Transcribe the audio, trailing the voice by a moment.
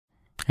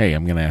Hey,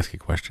 I'm going to ask you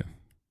a question.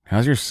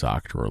 How's your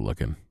sock drawer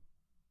looking?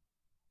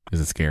 Is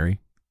it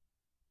scary?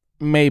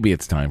 Maybe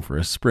it's time for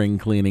a spring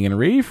cleaning and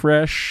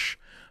refresh.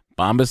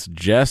 Bombas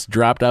just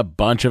dropped a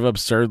bunch of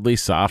absurdly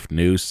soft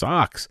new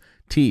socks,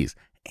 tees,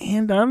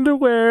 and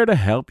underwear to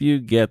help you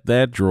get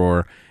that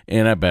drawer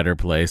in a better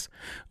place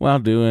while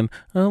doing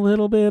a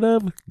little bit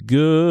of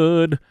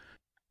good.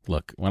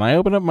 Look, when I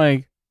open up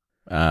my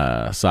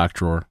sock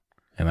drawer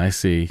and I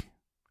see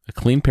a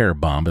clean pair of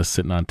Bombas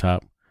sitting on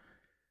top,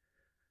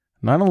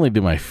 not only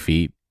do my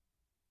feet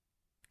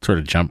sort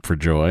of jump for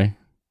joy,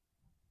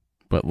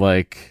 but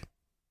like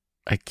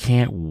I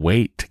can't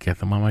wait to get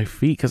them on my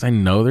feet because I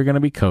know they're going to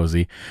be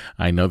cozy.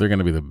 I know they're going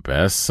to be the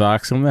best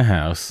socks in the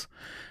house,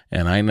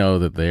 and I know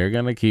that they're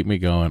going to keep me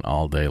going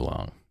all day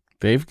long.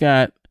 They've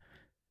got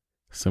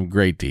some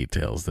great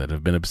details that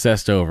have been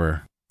obsessed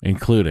over,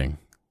 including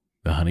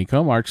the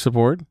honeycomb arch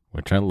support,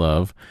 which I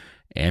love,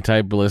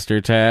 anti-blister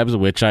tabs,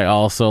 which I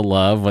also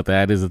love. What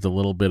that is, it's a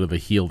little bit of the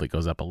heel that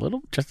goes up a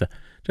little, just a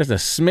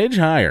smidge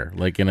higher,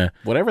 like in a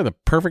whatever the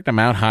perfect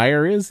amount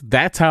higher is.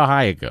 That's how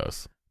high it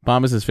goes.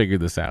 Bombas has figured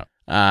this out.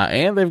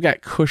 And they've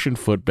got cushioned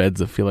footbeds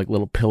that feel like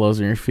little pillows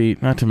on your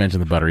feet, not to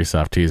mention the buttery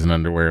soft tees and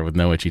underwear with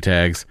no itchy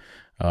tags.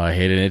 Oh, I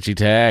hate an itchy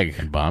tag.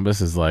 And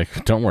Bombas is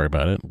like, don't worry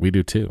about it. We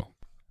do too.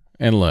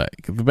 And look,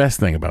 the best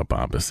thing about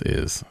Bombas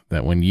is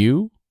that when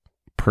you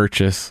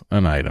purchase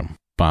an item,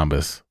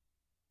 Bombas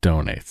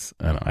donates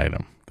an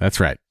item. That's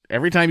right.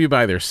 Every time you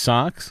buy their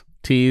socks,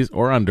 tees,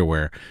 or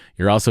underwear,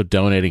 you're also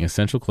donating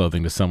essential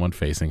clothing to someone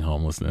facing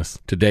homelessness.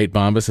 To date,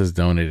 Bombas has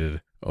donated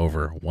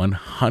over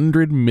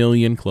 100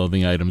 million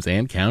clothing items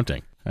and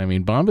counting. I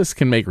mean, Bombas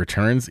can make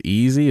returns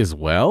easy as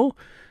well.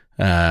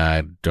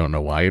 I don't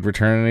know why you'd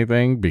return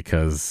anything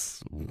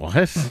because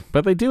what?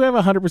 But they do have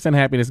a 100%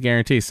 happiness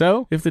guarantee.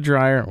 So if the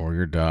dryer or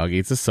your dog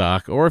eats a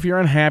sock, or if you're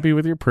unhappy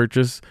with your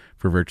purchase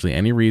for virtually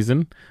any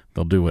reason,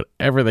 they'll do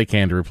whatever they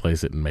can to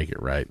replace it and make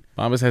it right.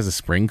 Bombas has a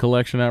spring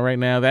collection out right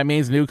now. That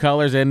means new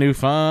colors and new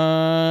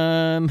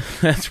fun.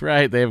 That's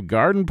right. They have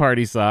garden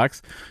party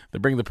socks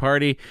that bring the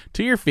party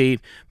to your feet.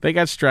 They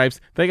got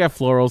stripes. They got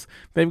florals.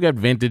 They've got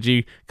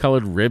vintagey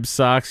colored rib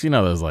socks. You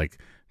know, those like,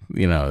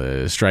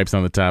 stripes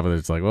on the top of it.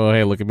 It's like, oh,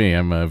 hey, look at me.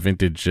 I'm a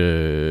vintage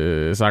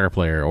soccer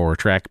player or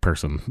track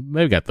person.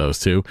 They've got those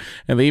too.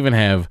 And they even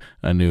have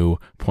a new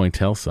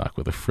pointelle sock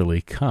with a frilly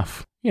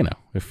cuff. You know,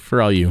 if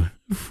for all you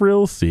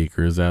frill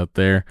seekers out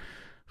there,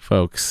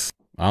 folks,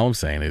 all I'm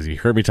saying is you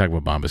heard me talk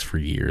about Bombas for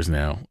years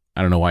now.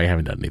 I don't know why you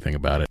haven't done anything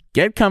about it.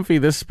 Get comfy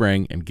this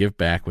spring and give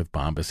back with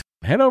Bombas.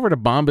 Head over to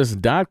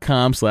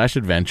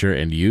bombas.com/adventure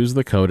and use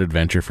the code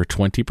adventure for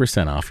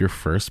 20% off your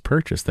first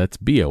purchase. That's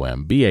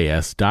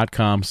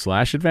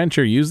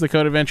bombas.com/adventure. Use the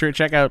code adventure at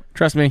checkout.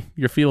 Trust me,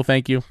 your feet will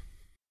thank you.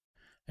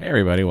 Hey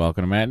everybody,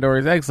 welcome to Matt and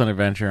Dory's Excellent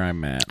Adventure. I'm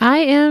Matt. I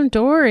am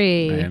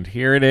Dory. And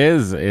here it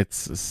is.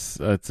 It's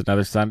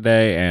another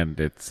Sunday, and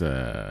it's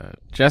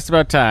just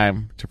about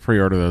time to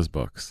pre-order those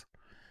books.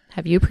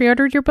 Have you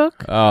pre-ordered your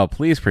book? Oh,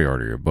 please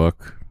pre-order your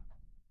book.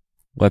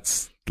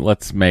 Let's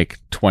make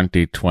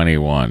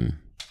 2021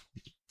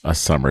 a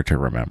summer to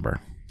remember.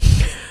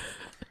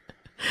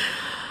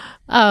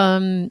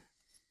 You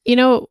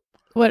know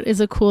what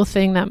is a cool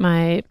thing that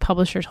my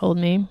publisher told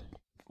me?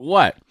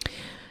 What?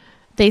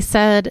 They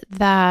said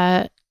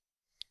that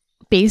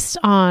based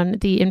on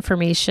the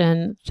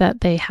information that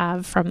they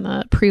have from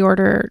the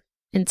pre-order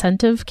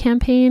incentive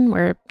campaign,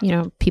 where,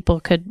 people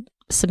could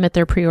submit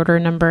their pre-order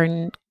number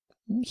and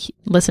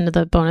listen to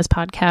the bonus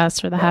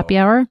podcast or the happy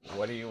hour.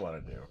 What do you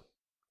want to do?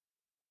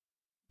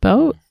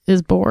 Bo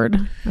is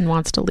bored and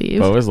wants to leave.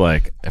 Bo is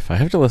like, if I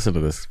have to listen to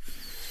this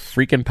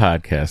freaking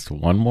podcast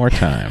one more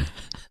time.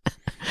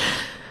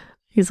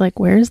 He's like,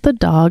 where's the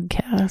dog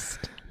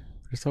cast?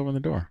 Just open the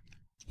door.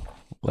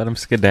 Let him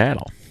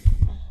skedaddle.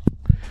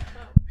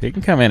 He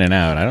can come in and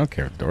out. I don't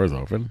care if the door's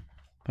open.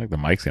 I think the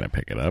mic's going to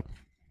pick it up.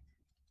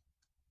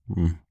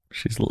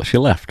 She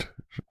left.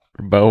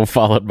 Bo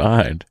followed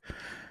behind.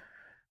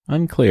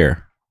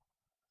 Unclear.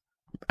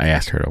 I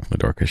asked her to open the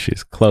door because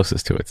she's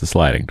closest to it. It's a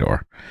sliding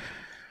door.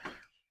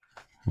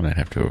 When I'd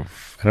have to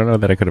have, I don't know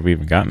that I could have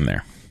even gotten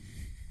there.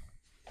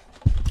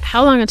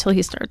 How long until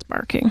he starts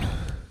barking?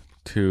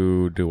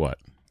 To do what?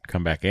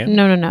 Come back in?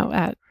 No.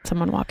 At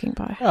someone walking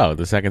by. Oh,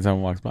 the second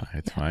someone walks by.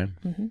 It's fine.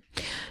 Mm-hmm.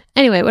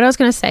 Anyway, what I was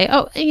going to say.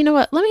 Oh, you know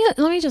what? Let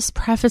me just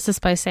preface this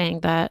by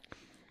saying that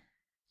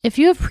if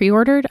you have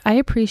pre-ordered, I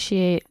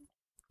appreciate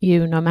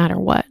you no matter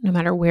what, no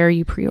matter where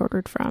you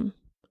pre-ordered from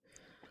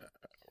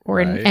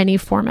or in any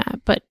format.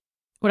 But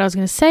what I was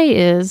going to say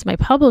is my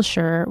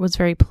publisher was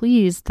very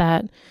pleased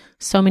that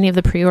so many of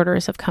the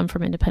pre-orders have come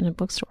from independent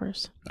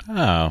bookstores.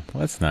 Oh,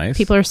 that's nice.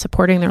 People are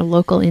supporting their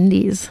local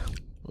indies.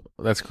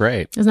 That's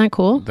great. Isn't that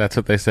cool? That's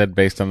what they said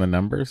based on the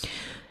numbers?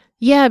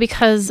 Yeah,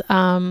 because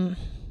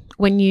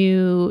when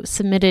you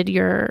submitted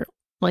your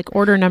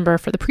order number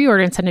for the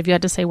pre-order incentive, you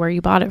had to say where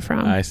you bought it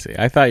from. I see.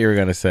 I thought you were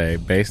going to say,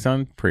 based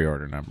on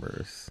pre-order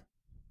numbers,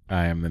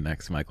 I am the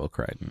next Michael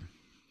Crichton.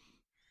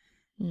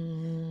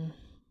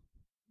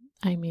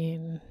 I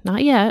mean,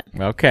 not yet.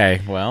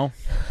 Okay, well,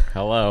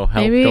 hello.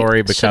 Help Maybe- Dory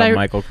should become I-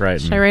 Michael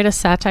Crichton. Should I write a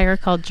satire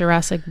called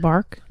Jurassic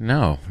Bark?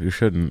 No, you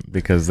shouldn't,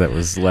 because that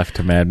was left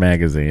to Mad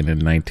Magazine in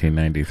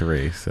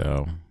 1993,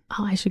 so...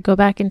 Oh, I should go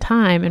back in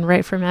time and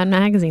write for Mad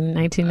Magazine in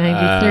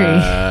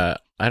 1993.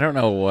 I don't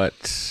know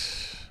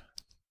what...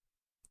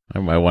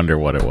 I wonder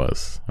what it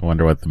was. I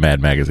wonder what the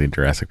Mad Magazine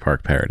Jurassic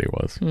Park parody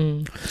was.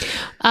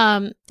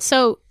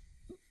 So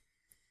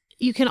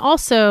you can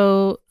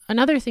also,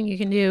 another thing you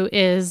can do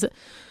is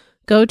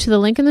go to the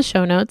link in the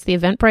show notes, the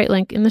Eventbrite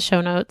link in the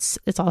show notes.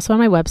 It's also on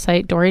my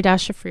website,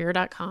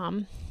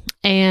 dory-shafrir.com.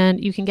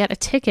 And you can get a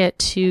ticket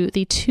to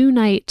the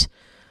 2-night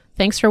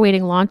Thanks for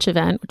Waiting launch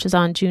event, which is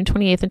on June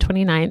 28th and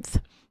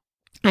 29th.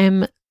 I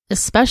am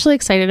especially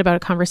excited about a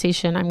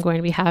conversation I'm going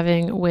to be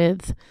having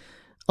with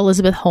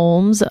Elizabeth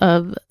Holmes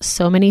of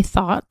So Many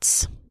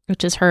Thoughts,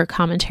 which is her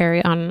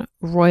commentary on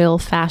royal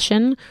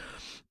fashion.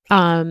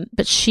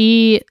 But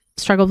she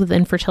struggled with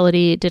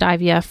infertility, did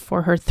IVF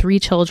for her 3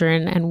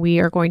 children, and we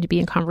are going to be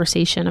in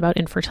conversation about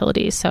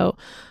infertility. So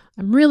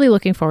I'm really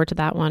looking forward to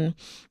that one.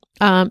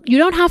 You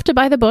don't have to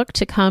buy the book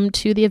to come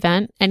to the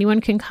event.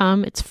 Anyone can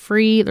come. It's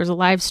free. There's a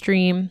live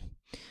stream.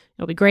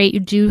 It'll be great. You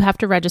do have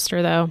to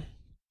register though.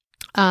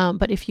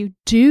 But if you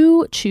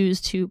do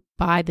choose to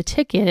buy the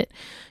ticket,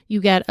 you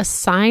get a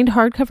signed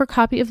hardcover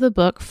copy of the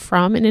book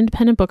from an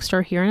independent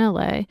bookstore here in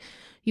LA.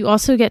 You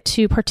also get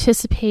to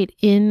participate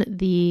in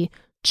the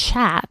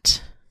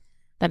chat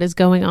that is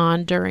going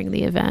on during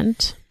the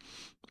event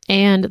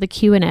and the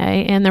Q&A,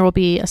 and there will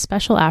be a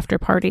special after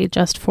party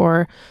just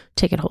for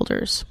ticket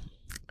holders.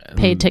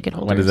 Paid ticket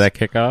holders. When does that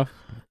kick off?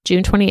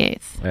 June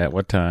 28th. At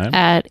what time?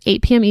 At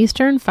 8 p.m.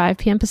 Eastern, 5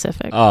 p.m.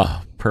 Pacific.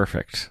 Oh,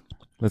 perfect.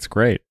 That's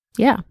great.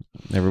 Yeah.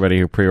 Everybody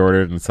who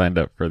pre-ordered and signed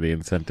up for the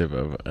incentive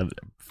of an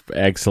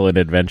excellent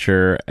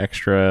adventure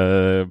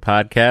extra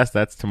podcast,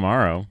 that's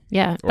tomorrow.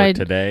 Yeah. Or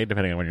today,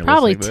 depending on when you're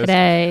probably listening to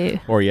today.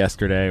 this. Or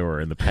yesterday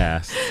or in the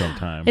past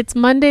sometime. It's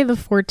Monday the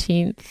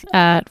 14th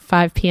at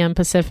 5 p.m.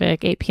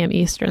 Pacific, 8 p.m.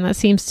 Eastern.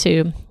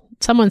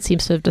 Someone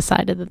seems to have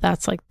decided that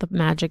that's like the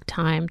magic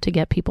time to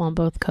get people on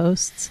both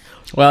coasts.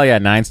 Well, yeah,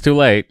 9's too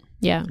late.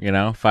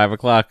 Yeah. 5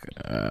 o'clock,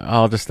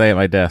 I'll just stay at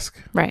my desk.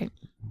 Right.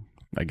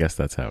 I guess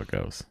that's how it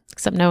goes.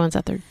 Except no one's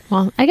at their...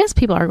 Well, I guess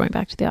people are going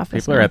back to the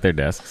office. People are at their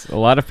desks. A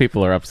lot of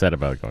people are upset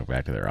about going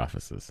back to their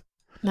offices.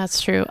 That's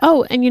true.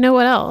 Oh, and you know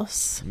what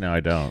else? No, I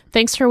don't.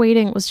 Thanks for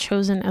Waiting was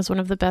chosen as one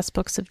of the best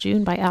books of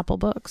June by Apple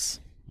Books.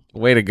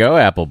 Way to go,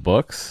 Apple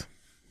Books.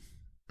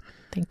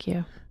 Thank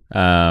you.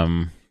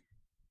 Did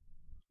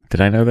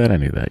I know that? I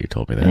knew that. You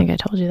told me that. I think I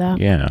told you that.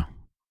 Yeah.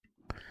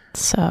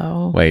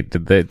 So... Wait,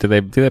 did they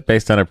do that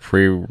based on a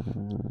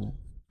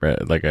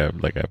like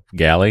a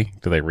galley?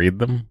 Do they read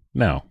them?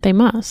 No. They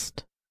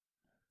must.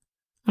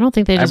 I don't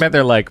think they just... I bet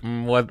they're like,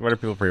 what are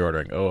people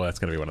pre-ordering? Oh, that's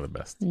going to be one of the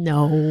best.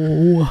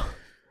 No.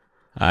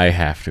 I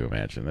have to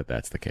imagine that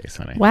that's the case,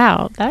 honey.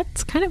 Wow,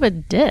 that's kind of a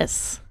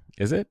diss.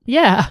 Is it?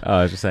 Yeah. Oh,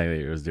 I was just saying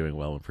that it was doing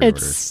well in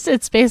pre-orders.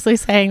 It's basically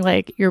saying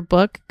like your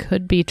book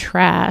could be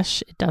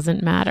trash. It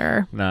doesn't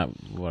matter. Not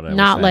what I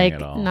was saying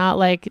at all. Not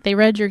like they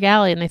read your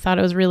galley and they thought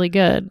it was really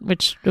good,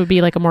 which would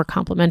be like a more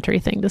complimentary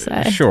thing to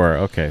say. Sure.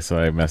 Okay. So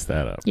I messed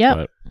that up. Yep.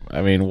 But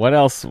I mean, what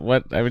else?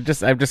 I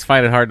just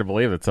find it hard to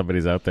believe that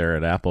somebody's out there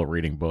at Apple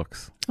reading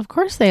books. Of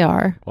course they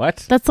are.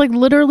 What? That's like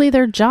literally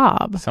their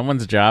job.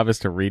 Someone's job is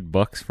to read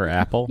books for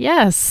Apple?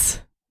 Yes.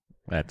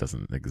 That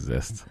doesn't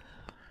exist.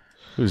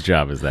 Whose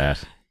job is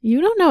that?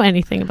 You don't know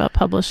anything about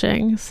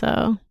publishing,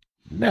 so.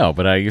 No,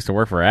 but I used to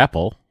work for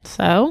Apple.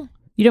 So?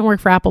 You didn't work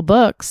for Apple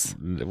Books.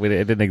 It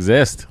didn't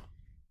exist.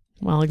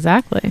 Well,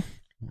 exactly.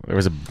 There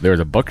was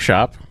a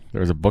bookshop. There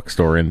was a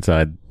bookstore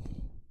inside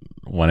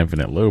One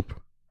Infinite Loop.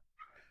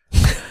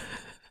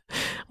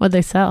 What'd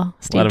they sell?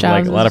 A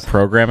lot of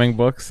programming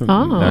books.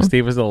 Oh. No,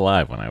 Steve was still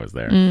alive when I was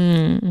there.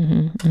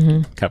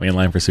 Cut me in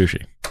line for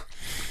sushi.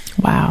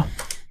 Wow.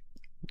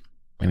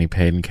 And he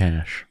paid in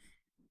cash.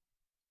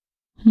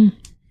 And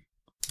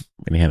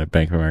he had a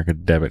Bank of America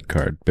debit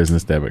card,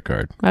 business debit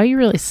card. Oh, you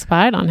really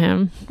spied on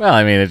him. Well,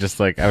 I mean, it just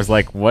like I was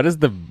like, what is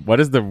the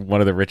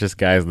one of the richest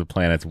guys on the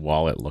planet's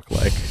wallet look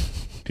like?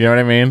 Do you know what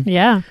I mean?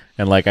 Yeah.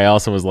 And like, I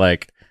also was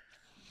like,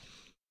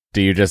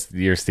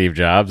 you're Steve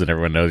Jobs and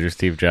everyone knows you're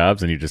Steve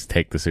Jobs and you just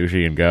take the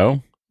sushi and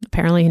go?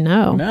 Apparently,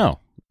 no. No.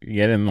 You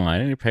get in line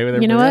and you pay with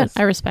everybody You know what? else.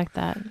 I respect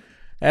that.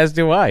 As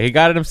do I. He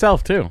got it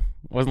himself too.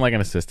 It wasn't like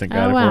an assistant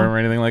got it for him or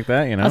anything like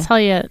that, you know? I'll tell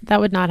you,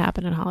 that would not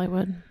happen in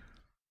Hollywood.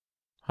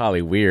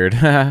 Holly weird.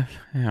 You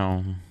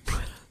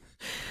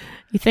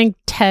think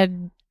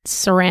Ted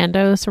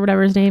Sarandos or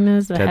whatever his name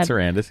is, Ted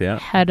Sarandos, yeah.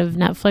 head of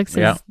Netflix,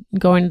 is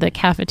going to the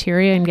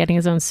cafeteria and getting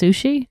his own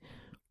sushi?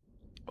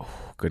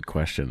 Oh, good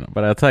question.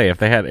 But I'll tell you, if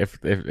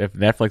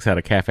Netflix had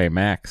a Cafe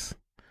Max,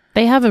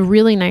 they have a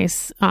really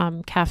nice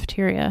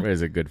cafeteria.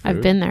 Is it good food?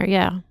 I've been there.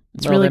 Yeah,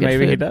 it's well, really then good.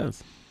 Maybe food. he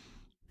does.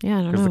 Yeah,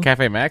 I don't know. Because the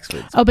Cafe Max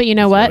food. Oh, but you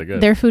know what? Really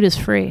their food is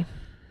free.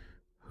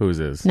 Whose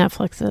is?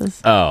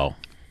 Netflix's. Oh,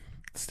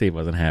 Steve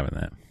wasn't having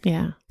that.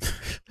 Yeah,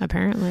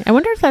 apparently. I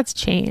wonder if that's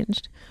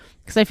changed.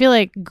 Because I feel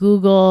like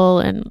Google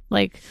and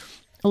like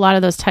a lot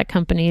of those tech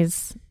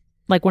companies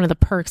like one of the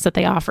perks that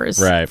they offer is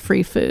Right.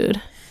 free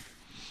food.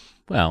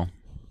 Well,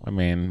 I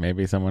mean,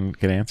 maybe someone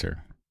could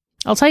answer.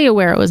 I'll tell you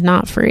where it was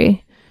not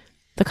free.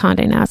 The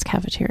Condé Nast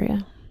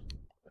cafeteria.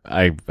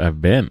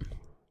 I've been.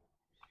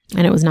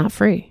 And it was not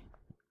free.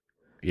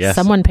 Yes.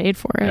 Someone paid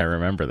for it. I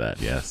remember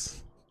that,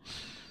 yes.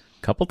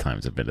 A couple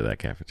times I've been to that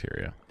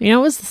cafeteria. You know,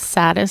 it was the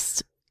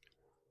saddest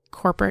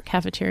corporate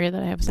cafeteria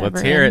that I was ever in.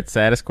 Let's hear it.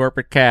 Saddest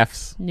corporate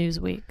cafes.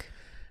 Newsweek.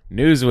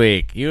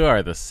 Newsweek, you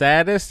are the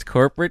saddest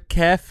corporate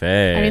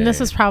cafe. I mean, this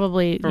was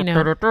probably,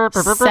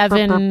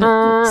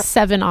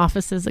 seven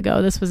offices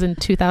ago. This was in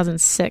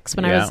 2006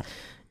 when I was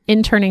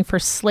interning for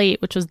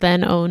Slate, which was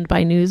then owned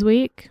by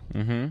Newsweek,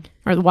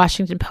 or the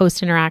Washington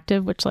Post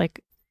Interactive, which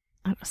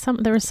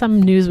there was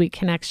some Newsweek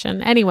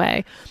connection.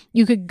 Anyway,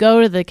 you could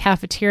go to the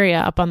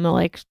cafeteria up on the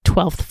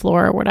 12th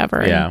floor or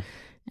whatever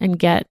and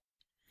get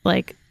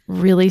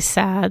really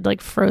sad,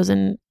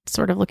 frozen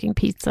sort of looking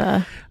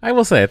pizza. I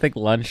will say, I think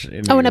lunch in New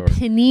and York, a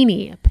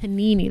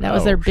panini. That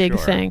was their big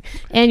thing.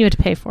 And you had to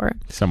pay for it.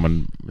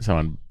 Someone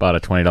bought a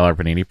 $20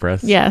 panini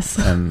press. Yes.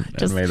 And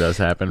made those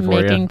happen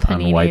for you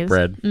paninis. On white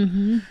bread.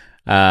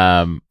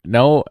 Mm-hmm.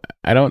 No,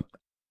 I don't.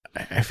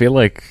 I feel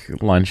like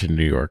lunch in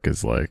New York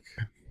is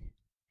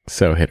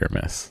so hit or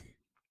miss.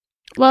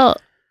 Well,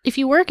 if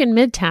you work in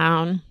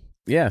Midtown,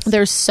 yes,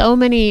 there's so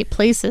many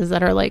places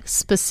that are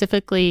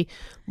specifically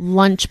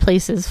lunch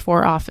places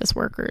for office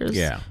workers.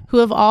 Yeah. Who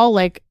have all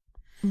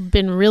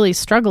been really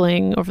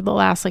struggling over the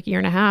last year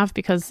and a half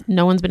because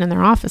no one's been in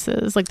their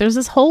offices. There's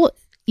this whole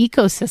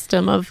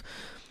ecosystem of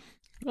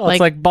it's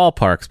like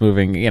ballparks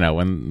moving,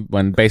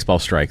 when baseball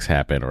strikes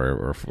happen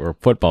or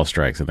football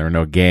strikes and there are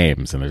no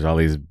games and there's all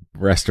these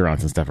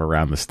restaurants and stuff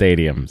around the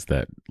stadiums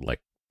that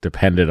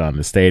depended on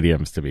the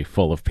stadiums to be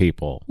full of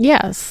people.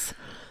 Yes.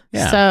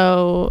 Yeah.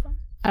 So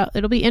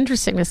it'll be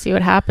interesting to see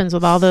what happens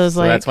with all those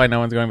so that's why no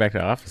one's going back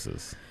to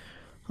offices.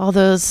 All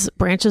those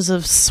branches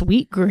of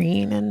Sweet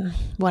Green and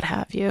what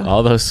have you.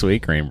 All those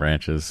Sweet Green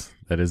branches.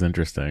 That is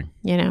interesting.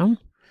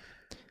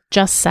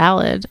 Just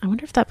Salad. I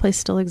wonder if that place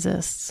still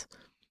exists.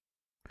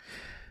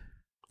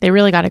 They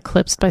really got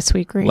eclipsed by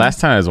Sweet Green. Last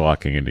time I was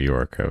walking in New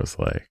York, I was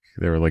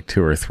there were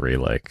 2 or 3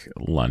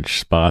 lunch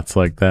spots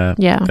like that.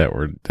 Yeah. That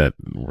were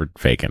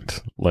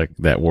vacant.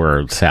 That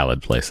were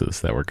salad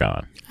places that were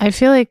gone. I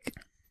feel like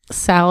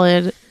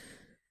salad,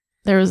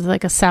 there was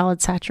a salad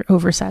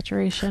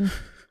oversaturation.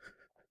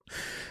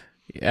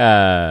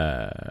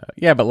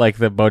 Yeah, but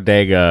the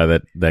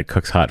bodega that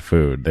cooks hot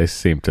food, they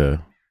seem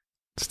to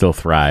still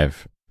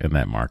thrive in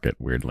that market,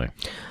 weirdly.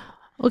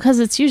 Well, because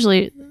it's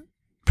usually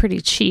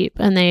pretty cheap,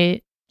 and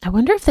I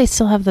wonder if they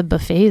still have the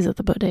buffets at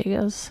the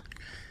bodegas.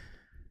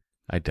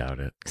 I doubt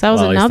it. Because that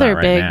was another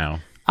right big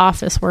now.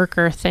 office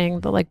worker thing,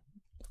 the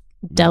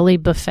deli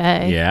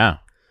buffet. Yeah.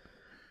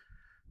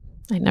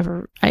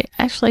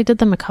 I did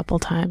them a couple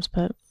times,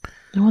 but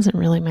it wasn't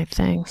really my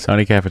thing.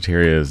 Sony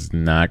Cafeteria is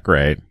not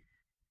great.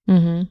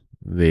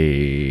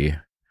 Mm-hmm.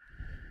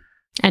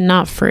 And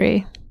not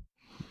free.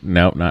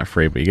 Nope, not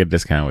free, but you get a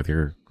discount with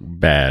your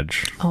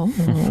badge. Oh.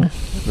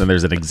 Then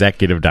there's an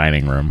executive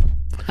dining room.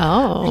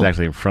 Oh. It's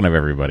actually in front of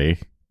everybody.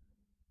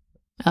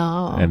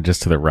 Oh. And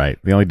just to the right.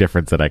 The only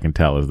difference that I can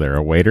tell is there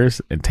are waiters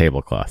and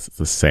tablecloths. It's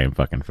the same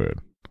fucking food.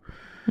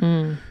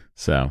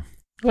 So,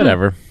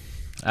 whatever.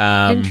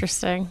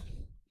 Interesting.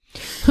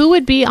 Who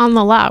would be on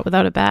the lot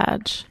without a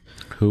badge?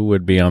 Who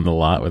would be on the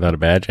lot without a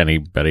badge?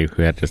 Anybody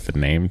who had just a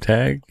name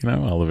tag,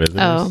 all the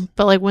visitors. Oh,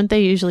 but wouldn't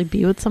they usually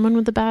be with someone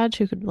with a badge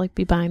who could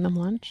be buying them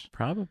lunch?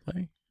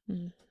 Probably.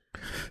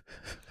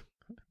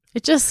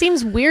 It just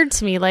seems weird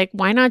to me.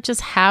 Why not just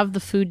have the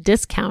food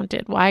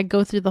discounted? Why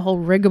go through the whole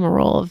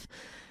rigmarole of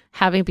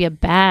having it be a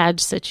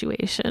badge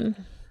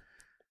situation?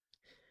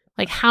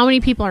 How many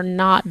people are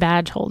not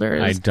badge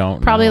holders? I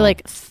don't Probably know.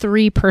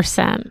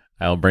 3%.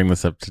 I'll bring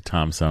this up to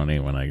Tom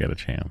Sony when I get a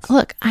chance.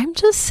 Look, I'm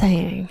just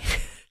saying,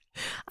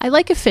 I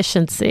like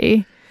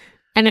efficiency,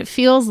 and it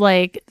feels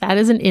like that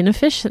is an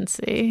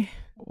inefficiency.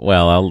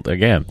 Well, I'll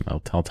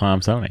tell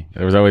Tom Sony.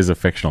 There was always a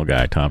fictional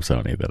guy, Tom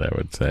Sony, that I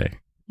would say,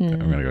 I'm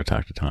going to go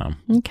talk to Tom.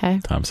 Okay.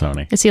 Tom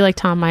Sony. Is he like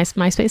Tom,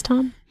 MySpace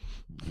Tom?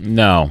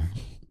 No.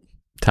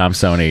 Tom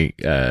Sony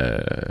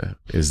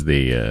is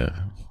the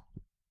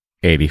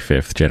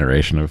 85th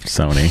generation of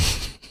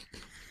Sony.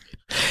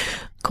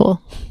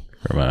 Cool.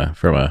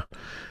 From a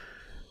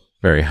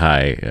very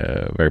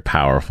high, very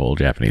powerful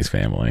Japanese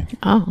family.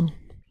 Oh,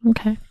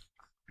 okay.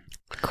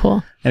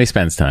 Cool. And he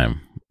spends time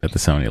at the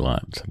Sony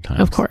lot sometimes.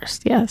 Of course,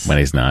 yes. When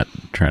he's not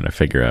trying to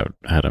figure out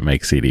how to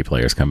make CD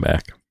players come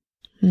back.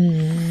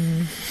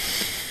 That's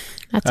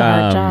a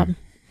hard job.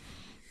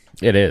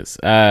 It is.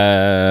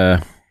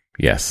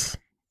 Yes.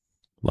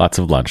 Lots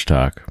of lunch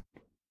talk.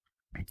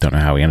 Don't know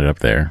how we ended up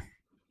there.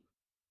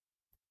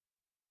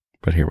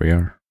 But here we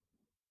are.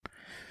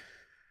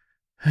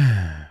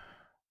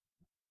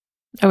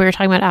 Oh, we were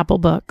talking about Apple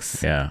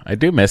Books. Yeah, I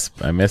miss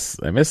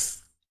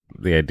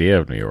the idea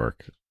of New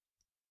York.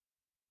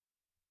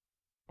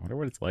 I wonder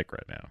what it's like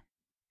right now.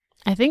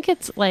 I think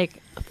it's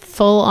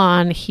full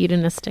on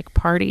hedonistic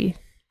party.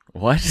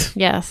 What?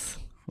 Yes.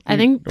 I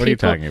think What are you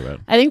talking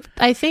about?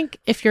 I think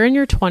if you're in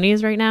your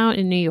 20s right now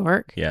in New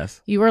York,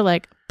 Yes. you are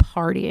like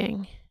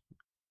partying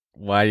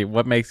Why?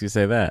 What makes you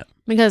say that?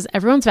 because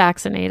everyone's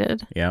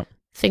vaccinated. Yep.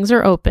 Things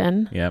are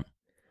open. Yep.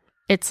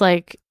 It's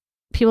like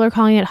people are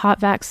calling it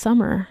hot vax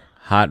summer.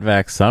 Hot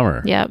vax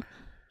summer. Yep.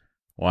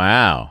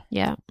 Wow.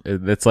 Yeah.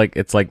 It's like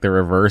the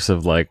reverse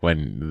of like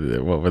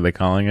when, what were they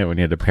calling it when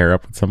you had to pair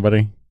up with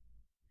somebody?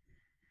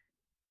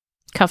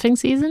 Cuffing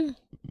season?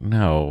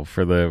 No,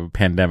 for the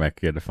pandemic,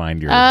 you had to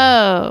find your.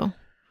 Oh.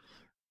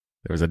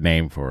 There was a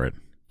name for it.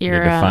 You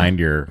Your had to find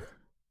your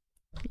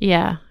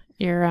yeah.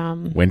 Your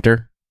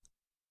winter.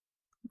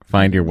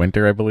 Find your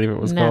winter, I believe it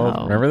was no.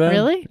 called. Remember that?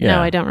 Really? Yeah.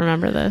 No, I don't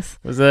remember this.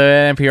 It was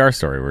an NPR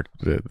story where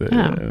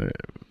Oh.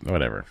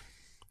 whatever.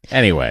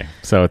 Anyway,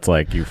 so it's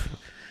like you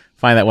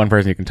find that one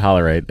person you can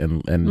tolerate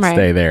and Right.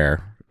 stay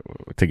there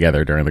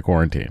together during the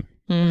quarantine.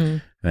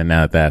 Mm. And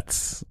now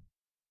that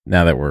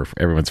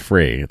everyone's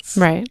free, it's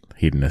Right.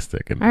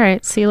 hedonistic and All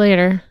right. See you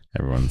later.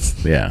 everyone's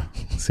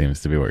seems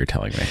to be what you're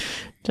telling me.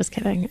 Just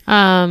kidding.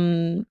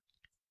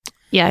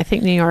 Yeah, I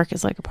think New York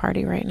is like a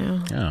party right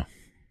now, Oh,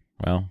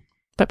 well,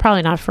 but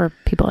probably not for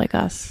people like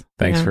us.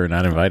 thanks for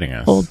not inviting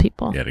us. old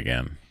people. Yet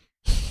again.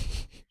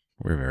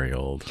 We're very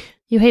old.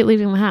 You hate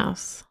leaving the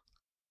house.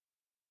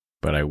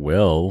 But I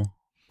will.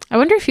 I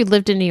wonder if you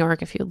lived in New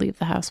York, if you'd leave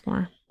the house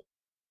more.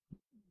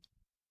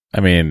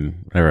 I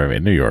mean, whenever I'm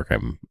in New York,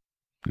 I'm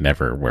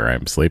never where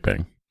I'm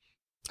sleeping.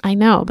 I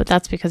know, but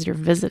that's because you're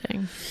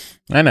visiting.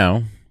 I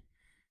know.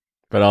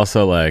 But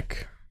also,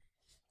 like,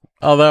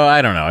 although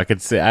I don't know, I get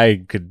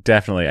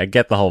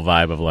the whole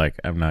vibe of like,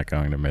 I'm not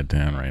going to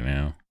Midtown right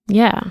now.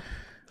 Yeah.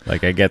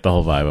 Like, I get the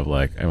whole vibe of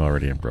like, I'm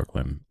already in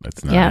Brooklyn.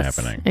 It's not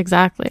happening.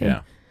 Exactly.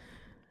 Yeah.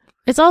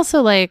 It's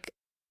also like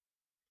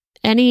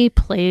any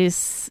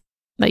place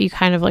that you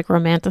kind of like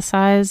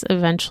romanticize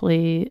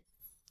eventually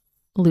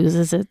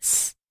loses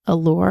its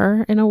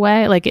allure in a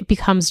way. Like it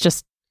becomes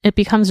just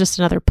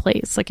another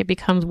place. Like it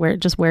becomes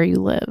where you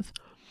live.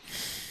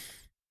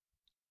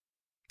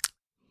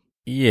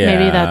 Yeah.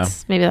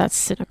 Maybe that's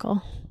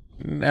cynical.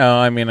 No,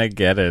 I mean, I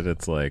get it.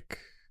 It's like,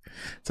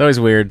 it's always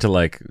weird to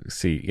like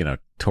see,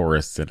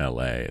 tourists in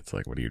LA. It's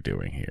like, what are you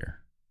doing here?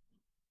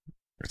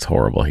 It's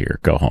horrible here.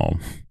 Go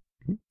home.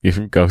 You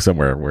should go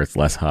somewhere where it's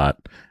less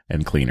hot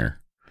and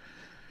cleaner.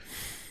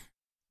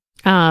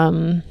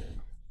 Yeah,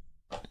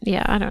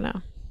 I don't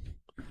know.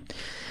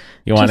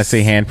 You want to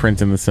see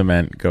handprints in the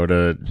cement? Go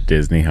to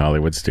Disney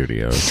Hollywood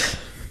Studios.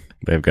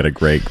 They've got a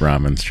great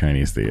Grauman's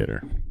Chinese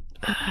theater.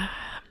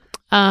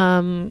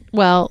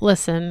 Well,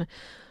 listen,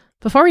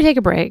 before we take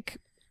a break,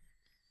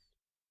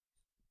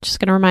 just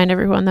going to remind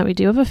everyone that we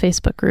do have a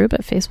Facebook group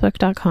at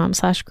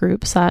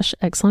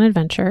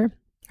facebook.com/group/excellentadventure.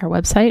 Our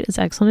website is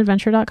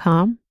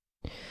excellentadventure.com.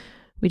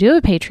 We do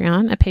have a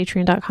Patreon at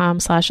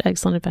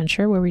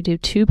patreon.com/excellentadventure, where we do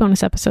 2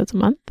 bonus episodes a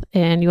month.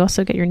 And you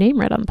also get your name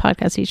read on the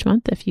podcast each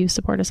month if you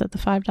support us at the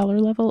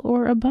 $5 level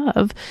or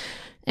above.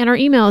 And our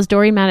email is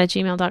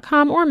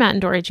dorymatt@gmail.com or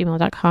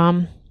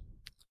mattanddory@gmail.com.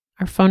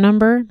 Our phone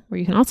number, where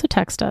you can also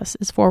text us,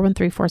 is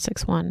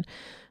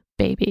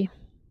 413-461-BABY.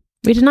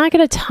 We did not get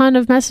a ton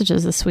of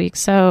messages this week,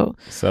 so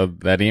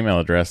that email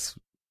address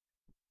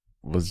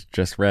was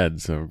just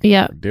read, so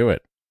yeah, do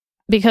it.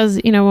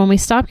 Because, when we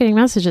stop getting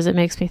messages, it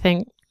makes me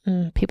think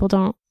people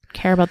don't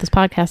care about this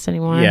podcast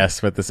anymore. Yes,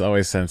 but this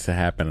always tends to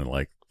happen in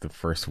like the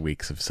first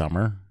weeks of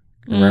summer.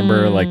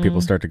 Remember, like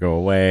people start to go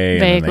away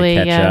Vaguely,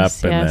 and then they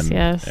catch up,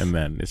 yes. and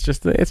then it's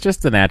just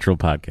the natural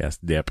podcast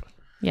dip.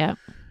 Yeah.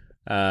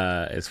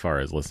 As far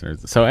as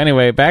listeners. So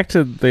anyway, back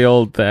to the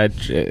old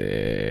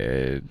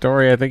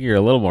Dory. I think you're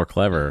a little more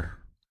clever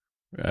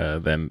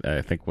than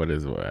I think.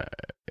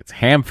 It's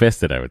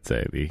ham-fisted, I would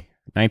say. The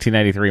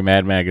 1993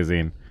 Mad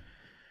Magazine.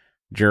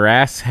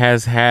 Giraffes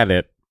has had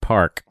it.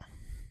 Park.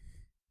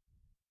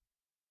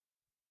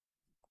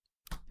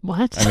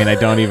 What? I mean, I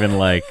don't even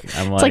like.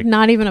 I'm it's like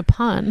not even a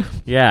pun.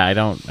 Yeah, I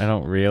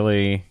don't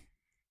really.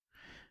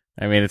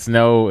 I mean, it's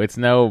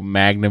no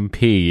Magnum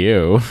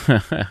PU.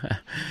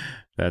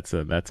 That's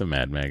a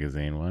Mad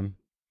Magazine one.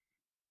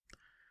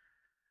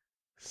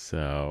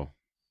 So.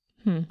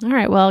 All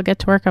right. Well, I'll get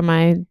to work on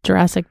my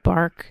Jurassic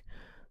Bark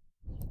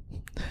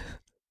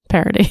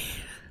parody.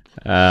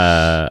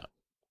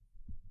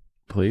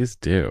 Please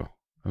do.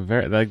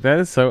 Very like that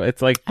is so.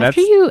 It's like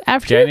after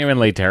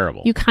genuinely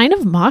terrible. You kind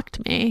of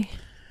mocked me.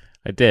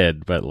 I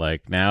did, but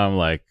like now I'm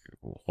like,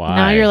 why?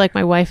 Now you're like,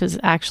 my wife is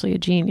actually a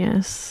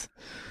genius.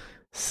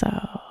 So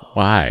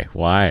why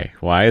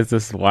is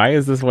this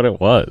what it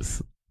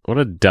was? What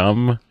a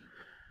dumb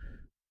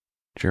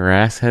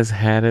Giraffes has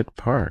had it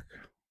Park.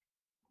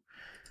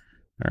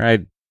 All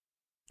right,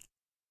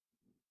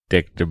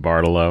 Dick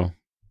DeBartolo.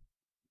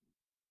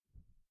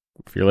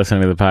 If you're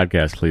listening to the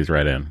podcast, please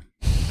write in.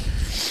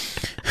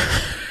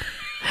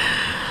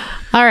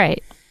 All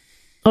right.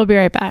 We'll be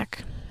right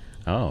back.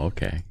 Oh,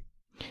 okay.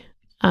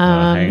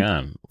 Hang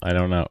on. I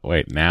don't know.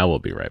 Wait, now we'll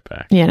be right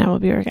back. Yeah, now we'll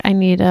be right back.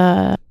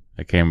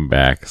 I came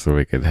back so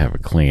we could have a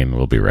clean.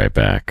 We'll be right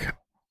back.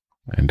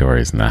 And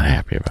Dory's not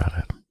happy about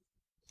it.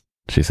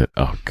 She said,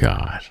 oh,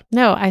 God.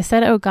 No, I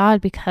said, oh,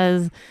 God,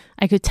 because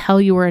I could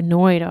tell you were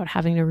annoyed about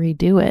having to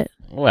redo it.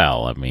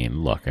 Well, I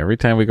mean, look, every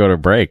time we go to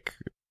break,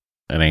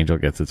 an angel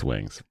gets its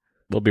wings.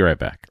 We'll be right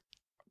back.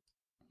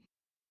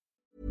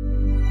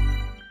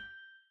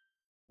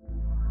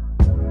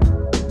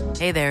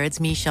 Hey there, it's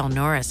Michelle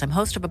Norris. I'm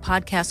host of a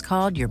podcast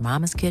called Your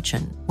Mama's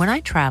Kitchen. When I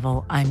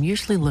travel, I'm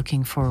usually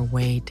looking for a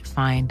way to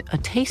find a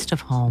taste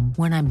of home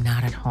when I'm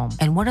not at home.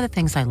 And one of the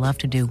things I love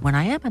to do when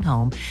I am at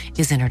home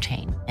is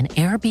entertain. And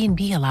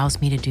Airbnb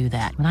allows me to do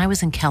that. When I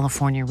was in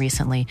California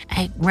recently,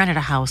 I rented a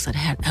house that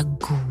had a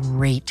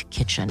great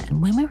kitchen.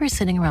 And when we were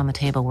sitting around the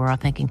table, we're all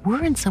thinking,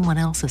 we're in someone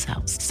else's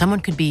house. Someone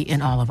could be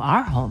in all of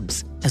our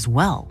homes as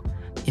well.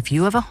 If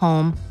you have a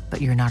home, but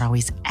you're not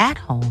always at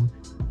home,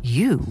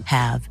 you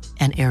have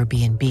an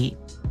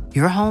Airbnb.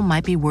 Your home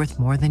might be worth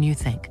more than you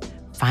think.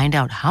 Find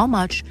out how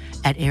much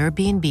at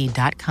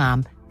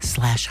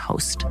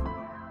airbnb.com/host.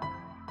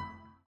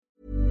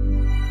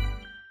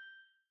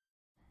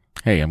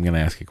 Hey, I'm going to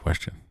ask you a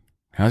question.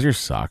 How's your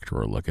sock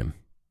drawer looking?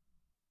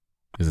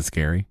 Is it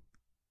scary?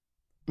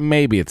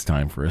 Maybe it's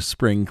time for a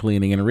spring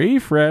cleaning and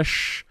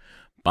refresh.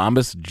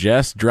 Bombas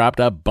just dropped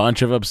a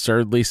bunch of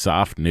absurdly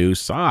soft new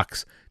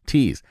socks,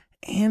 tees,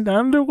 and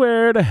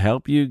underwear to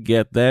help you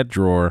get that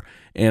drawer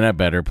in a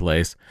better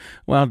place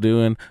while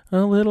doing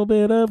a little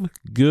bit of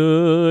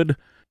good.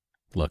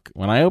 Look,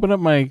 when I open up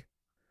my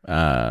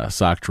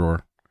sock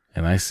drawer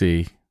and I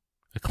see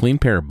a clean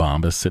pair of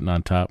Bombas sitting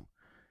on top,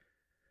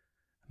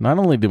 not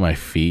only do my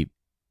feet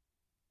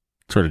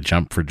sort of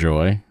jump for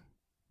joy,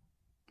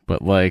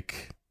 but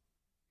like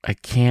I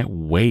can't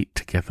wait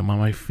to get them on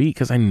my feet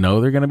because I know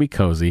they're going to be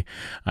cozy.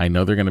 I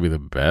know they're going to be the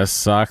best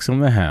socks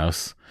in the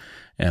house.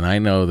 And I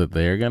know that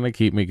they're going to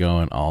keep me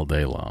going all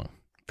day long.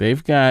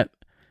 They've got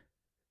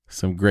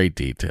some great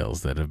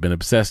details that have been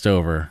obsessed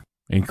over,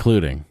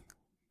 including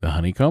the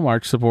honeycomb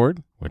arch support,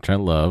 which I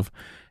love,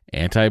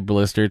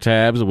 anti-blister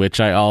tabs, which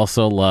I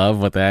also love.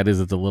 What that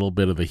is, it's a little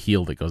bit of the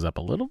heel that goes up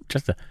a little,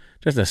 just a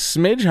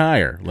smidge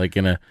higher, like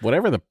in a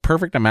whatever the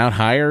perfect amount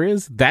higher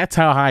is. That's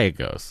how high it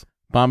goes.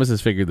 Bombas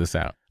has figured this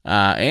out.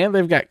 And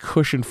they've got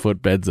cushioned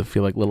footbeds that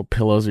feel like little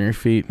pillows on your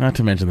feet, not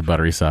to mention the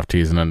buttery soft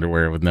tees and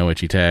underwear with no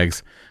itchy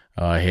tags.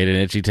 Oh, I hate an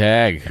itchy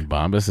tag. And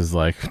Bombas is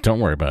like, don't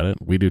worry about it.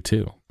 We do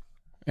too.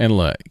 And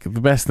look,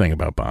 the best thing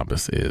about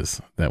Bombas is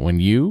that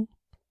when you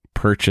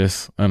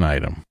purchase an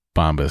item,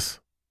 Bombas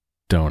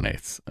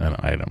donates an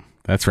item.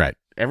 That's right.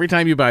 Every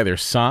time you buy their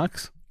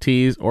socks,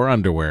 tees, or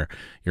underwear,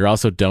 you're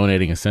also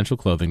donating essential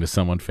clothing to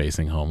someone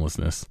facing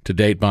homelessness. To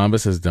date,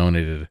 Bombas has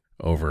donated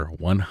over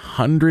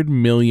 100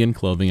 million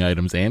clothing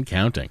items and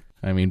counting.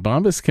 I mean,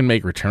 Bombas can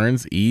make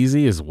returns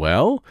easy as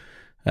well.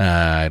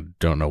 I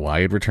don't know why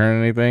you'd return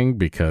anything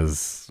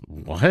because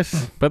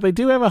what? But they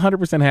do have a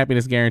 100%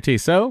 happiness guarantee.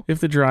 So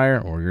if the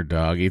dryer or your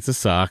dog eats a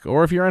sock,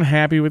 or if you're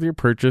unhappy with your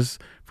purchase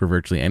for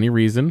virtually any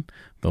reason,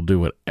 they'll do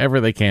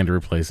whatever they can to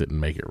replace it and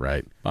make it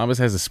right. Bombas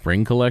has a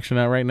spring collection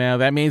out right now.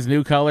 That means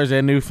new colors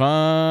and new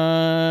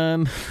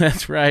fun.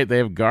 That's right. They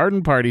have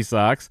garden party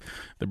socks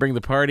that bring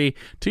the party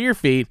to your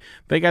feet.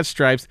 They got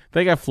stripes.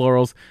 They got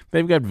florals.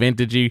 They've got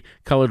vintagey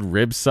colored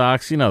rib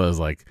socks. You know, those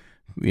like,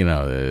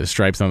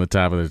 stripes on the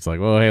top of it. It's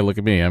like, oh, hey, look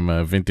at me. I'm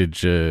a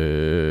vintage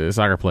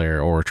soccer player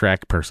or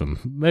track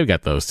person. They've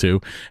got those too.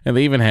 And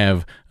they even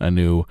have a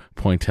new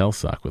pointelle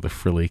sock with a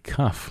frilly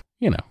cuff.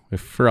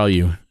 For all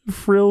you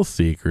frill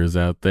seekers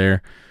out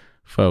there,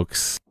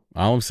 folks,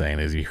 all I'm saying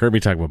is you heard me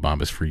talk about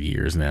Bombas for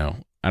years now.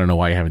 I don't know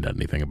why you haven't done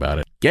anything about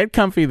it. Get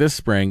comfy this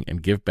spring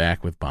and give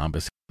back with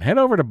Bombas. Head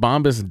over to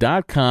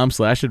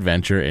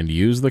bombas.com/adventure and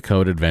use the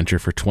code adventure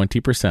for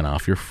 20%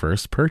 off your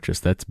first purchase.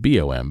 That's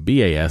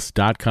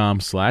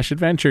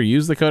BOMBAS.com/adventure.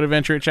 Use the code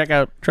adventure at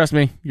checkout. Trust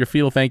me, your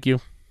feel thank you.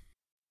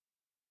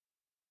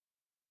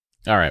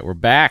 All right, we're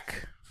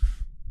back.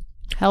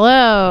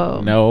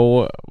 Hello.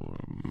 No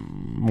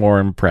more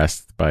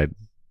impressed by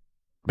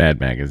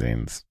Bad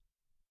Magazine's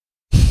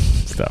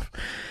stuff.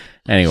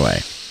 Anyway,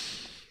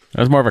 that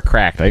was more of a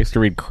Cracked. I used to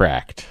read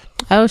Cracked.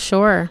 Oh,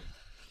 sure.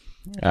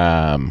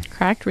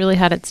 Cracked really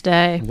had its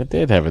day. It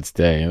did have its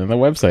day, and then the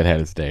website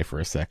had its day for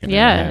a second.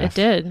 Yeah, it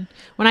did.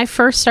 When I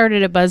first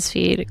started at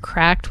BuzzFeed,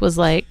 Cracked was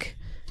like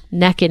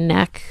neck and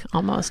neck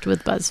almost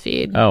with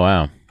BuzzFeed. Oh,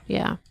 wow.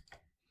 Yeah.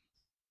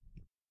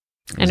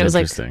 And it was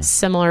like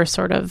similar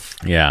sort of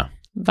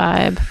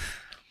vibe.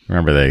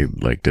 Remember they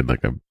did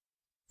a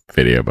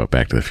video about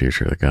Back to the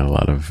Future that got a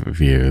lot of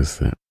views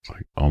that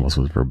almost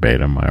was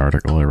verbatim my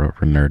article I wrote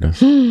for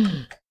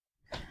Nerdist.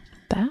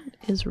 That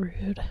is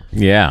rude.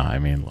 Yeah, I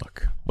mean,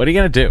 look. What are you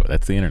going to do?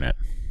 That's the internet.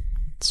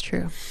 It's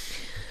true.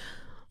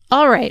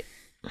 All right.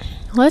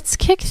 Let's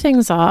kick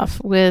things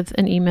off with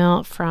an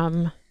email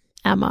from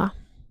Emma.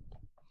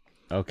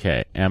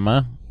 Okay,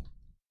 Emma,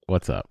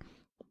 what's up?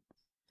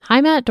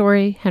 Hi, Matt,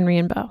 Dory, Henry,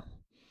 and Bo.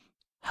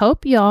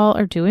 Hope y'all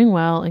are doing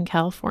well in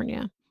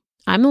California.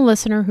 I'm a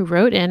listener who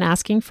wrote in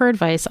asking for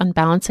advice on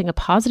balancing a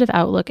positive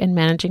outlook and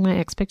managing my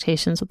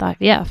expectations with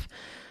IVF.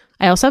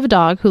 I also have a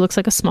dog who looks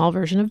like a small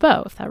version of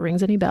Bo, if that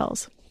rings any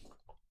bells.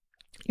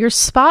 Your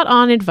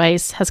spot-on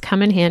advice has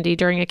come in handy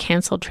during a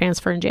canceled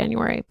transfer in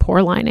January,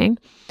 poor lining,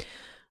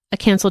 a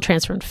canceled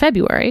transfer in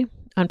February,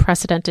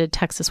 unprecedented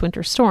Texas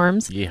winter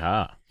storms,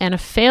 Yeehaw. and a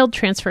failed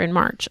transfer in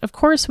March. Of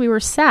course, we were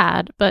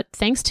sad, but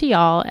thanks to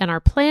y'all and our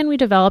plan we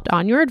developed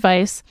on your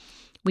advice,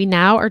 we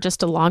now are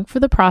just along for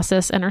the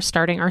process and are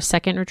starting our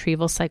second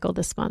retrieval cycle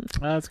this month.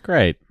 That's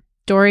great.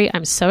 Dory,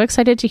 I'm so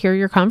excited to hear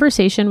your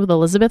conversation with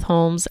Elizabeth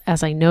Holmes,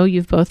 as I know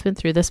you've both been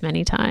through this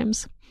many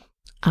times.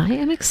 I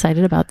am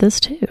excited about this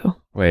too.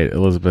 Wait,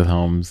 Elizabeth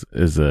Holmes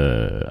is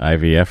a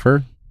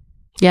IVFer?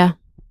 Yeah,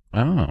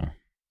 Oh.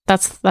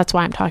 that's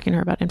why I'm talking to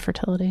her about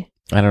infertility.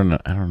 I don't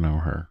know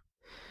her.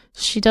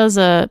 She does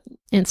a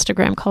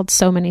Instagram called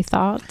So Many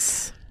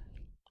Thoughts.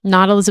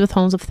 Not Elizabeth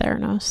Holmes of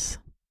Theranos.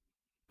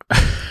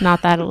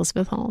 Not that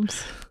Elizabeth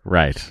Holmes.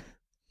 Right.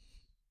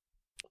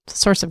 It's a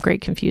source of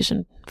great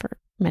confusion for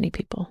many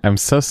people. I'm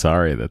so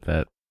sorry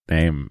that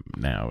name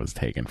now was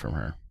taken from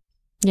her.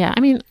 Yeah,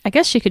 I mean, I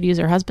guess she could use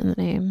her husband's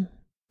name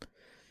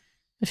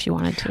if she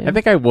wanted to. I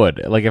think I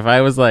would. Like,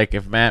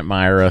 if Matt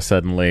Myra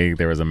suddenly,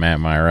 there was a Matt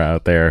Myra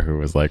out there who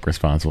was, like,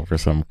 responsible for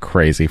some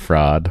crazy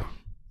fraud,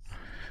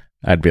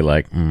 I'd be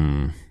like,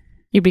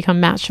 You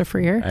become Matt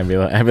Shafrir. I'd be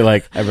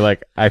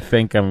like, I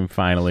think I'm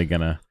finally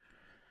gonna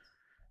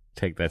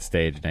take that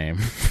stage name.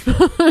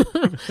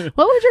 What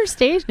would your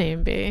stage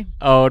name be?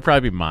 Oh, it'd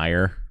probably be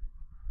Meyer.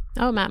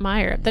 Oh, Matt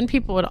Meyer. Then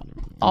people would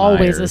always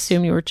Myers.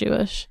 assume you were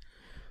Jewish.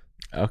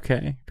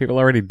 Okay. People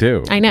already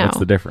do. I know. What's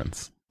the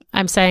difference?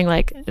 I'm saying,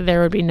 like,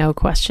 there would be no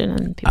question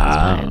in people's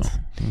minds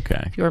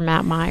Okay. if you were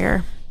Matt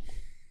Meyer.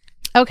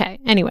 Okay.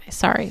 Anyway,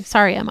 sorry,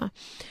 Emma.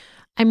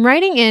 I'm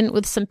writing in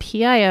with some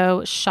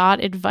PIO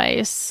shot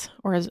advice,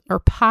 or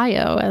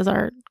PIO, as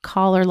our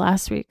caller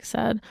last week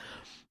said.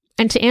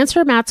 And to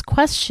answer Matt's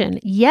question,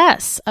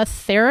 yes, a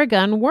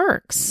Theragun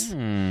works.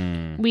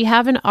 We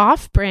have an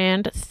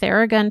off-brand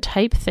Theragun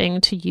type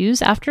thing to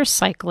use after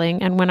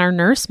cycling, and when our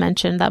nurse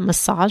mentioned that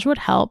massage would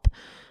help,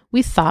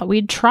 we thought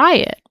we'd try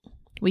it.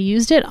 We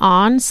used it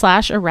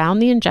on/around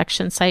the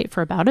injection site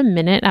for about a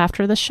minute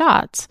after the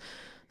shots.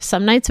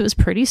 Some nights it was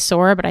pretty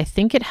sore, but I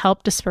think it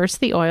helped disperse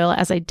the oil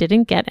as I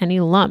didn't get any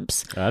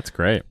lumps. That's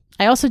great.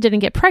 I also didn't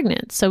get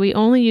pregnant, so we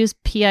only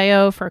used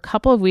PIO for a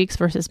couple of weeks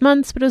versus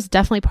months, but it was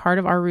definitely part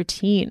of our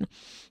routine.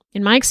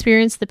 In my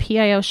experience, the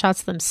PIO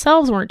shots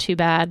themselves weren't too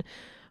bad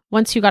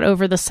once you got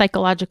over the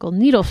psychological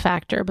needle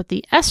factor, but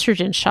the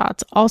estrogen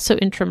shots, also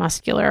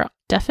intramuscular,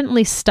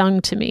 definitely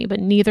stung to me, but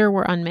neither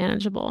were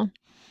unmanageable.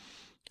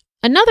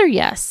 Another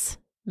yes.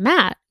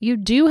 Matt, you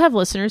do have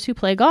listeners who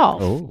play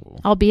golf,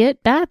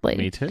 albeit badly.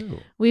 Me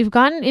too. We've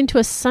gotten into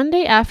a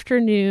Sunday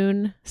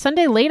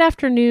late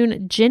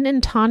afternoon gin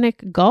and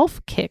tonic golf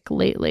kick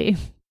lately.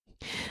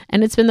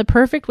 And it's been the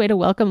perfect way to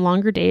welcome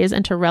longer days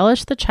and to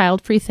relish the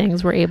child-free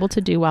things we're able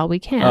to do while we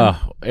can.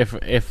 Oh,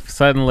 if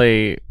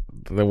suddenly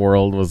the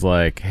world was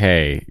like,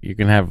 hey, you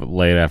can have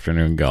late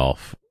afternoon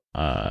golf,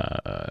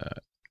 I'd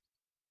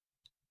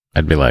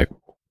be like,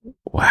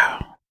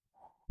 wow.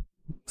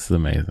 This is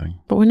amazing.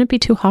 But wouldn't it be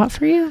too hot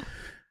for you?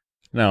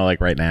 No,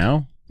 like right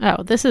now?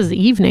 Oh, this is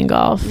evening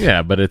golf.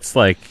 Yeah, but it's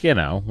like,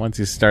 once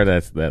you start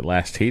that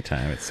last tee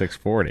time, it's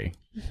 6:40.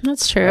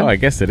 That's true. Oh, I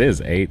guess it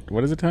is 8.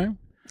 What is the time?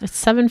 It's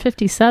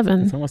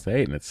 7:57. It's almost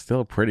 8, and it's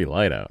still pretty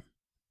light out.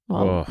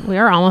 Well, we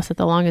are almost at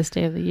the longest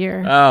day of the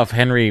year. Oh, if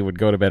Henry would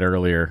go to bed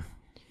earlier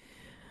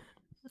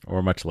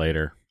or much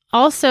later.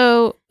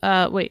 Also,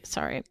 finally,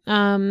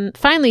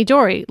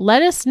 Dory,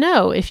 let us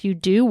know if you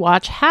do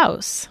watch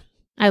House.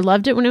 I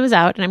loved it when it was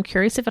out, and I'm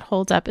curious if it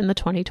holds up in the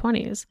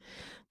 2020s.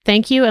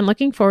 Thank you, and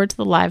looking forward to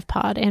the live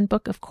pod and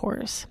book, of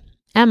course.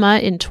 Emma,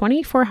 in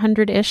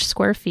 2,400-ish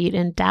square feet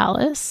in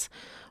Dallas,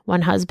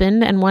 one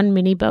husband and one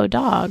mini Beau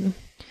dog.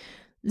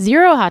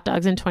 0 hot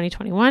dogs in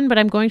 2021, but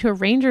I'm going to a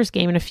Rangers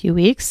game in a few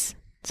weeks,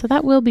 so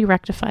that will be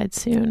rectified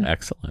soon.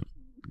 Excellent.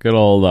 Good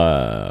old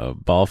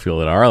ball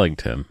field at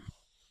Arlington,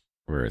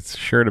 where it's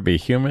sure to be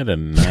humid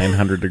and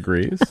 900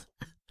 degrees.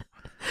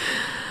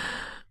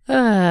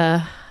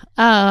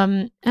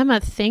 Emma,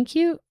 thank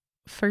you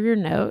for your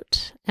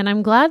note, and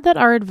I'm glad that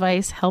our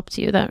advice helped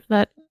you.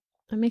 That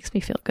makes me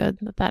feel good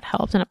that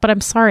helped. But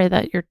I'm sorry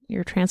that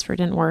your transfer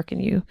didn't work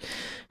and you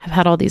have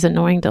had all these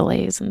annoying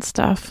delays and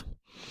stuff.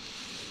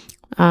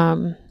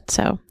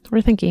 So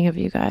we're thinking of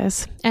you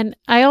guys, and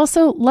I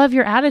also love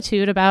your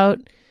attitude about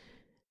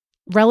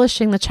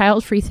relishing the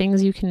child-free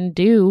things you can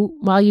do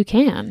while you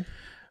can.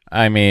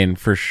 I mean,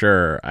 for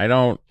sure. I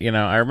don't,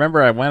 I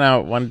remember I went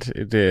out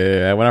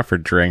I went out for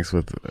drinks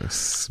with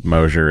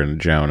Mosier and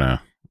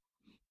Jonah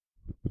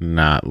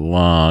not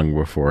long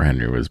before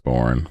Henry was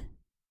born.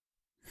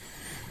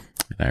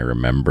 And I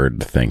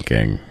remembered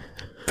thinking,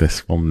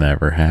 this will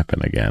never happen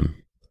again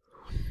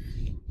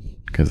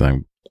because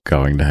I'm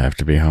going to have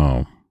to be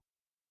home.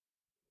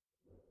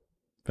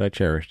 But I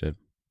cherished it.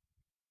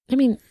 I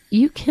mean,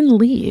 you can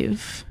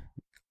leave.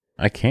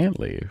 I can't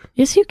leave.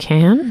 Yes, you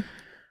can.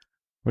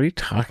 What are you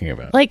talking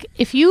about? Like,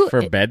 if you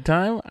for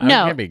bedtime? I'm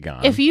gonna be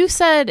gone. If you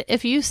said,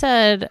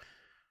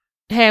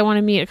 hey, I want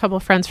to meet a couple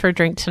of friends for a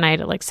drink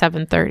tonight at like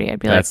 7:30, I'd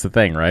be That's the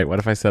thing, right? What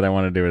if I said I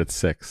want to do it at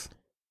 6?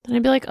 then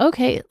I'd be like,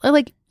 okay,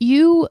 like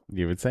you.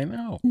 You would say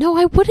no. No,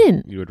 I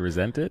wouldn't. You would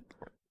resent it.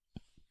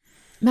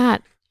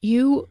 Matt,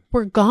 you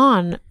were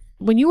gone.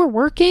 When you were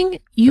working,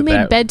 you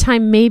made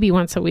bedtime maybe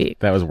once a week.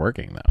 That was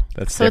working, though.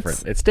 That's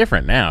different. It's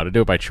different now. To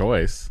do it by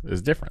choice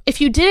is different.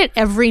 If you did it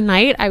every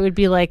night, I would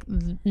be like,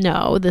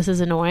 no, this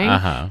is annoying.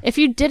 If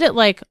you did it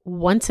like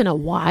once in a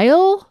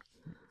while,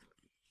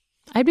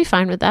 I'd be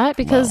fine with that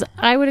because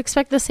I would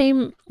expect the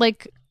same,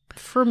 like,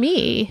 for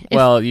me.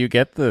 Well, you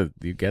get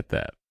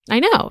that. I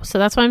know. So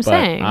that's what I'm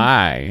saying.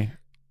 I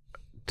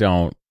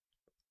don't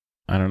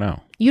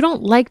know. You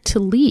don't like to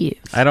leave.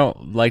 I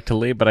don't like to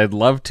leave, but I'd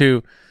love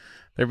to.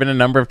 There have been a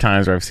number of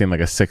times where I've seen like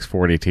a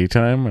 6:40 tea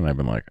time, and I've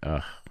been like,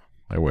 ugh,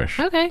 I wish.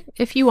 Okay.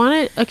 If you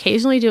want to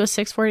occasionally do a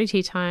 6:40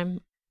 tea time,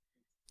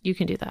 you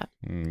can do that.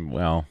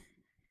 Well,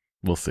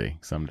 we'll see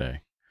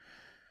someday.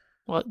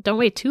 Well, don't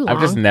wait too long.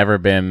 I've never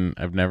been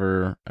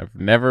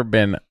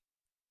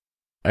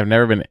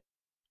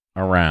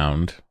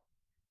around,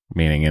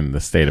 meaning in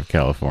the state of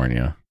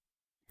California,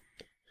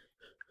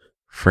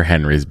 for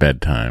Henry's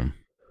bedtime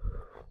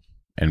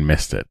and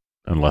missed it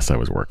unless I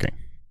was working.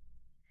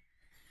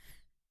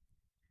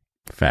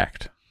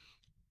 Fact.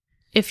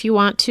 If you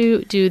want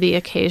to do the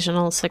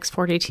occasional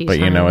 6:40 tea but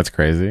time. You know what's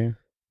crazy?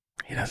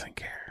 He doesn't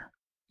care.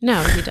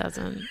 No, he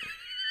doesn't.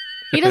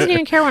 He doesn't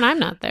even care when I'm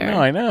not there.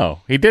 No, I know.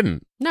 He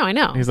didn't. No, I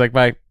know. He's like,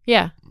 bye.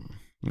 Yeah.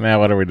 Now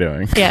what are we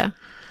doing? Yeah.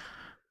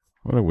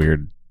 Why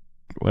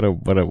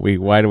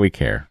do we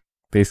care?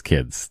 These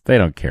kids, they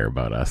don't care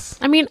about us.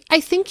 I mean,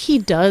 I think he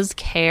does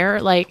care.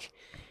 Like,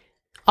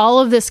 all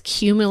of this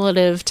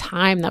cumulative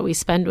time that we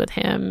spend with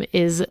him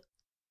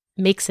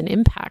makes an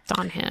impact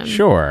on him.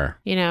 Sure.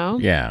 You know?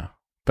 Yeah.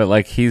 But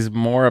like he's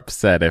more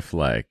upset if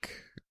like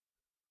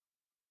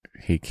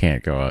he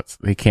can't go out,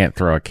 he can't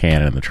throw a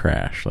can in the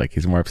trash. Like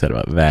he's more upset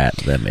about that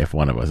than if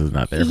one of us is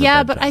not there.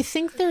 Yeah, but I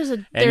think there's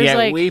and yet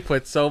like, we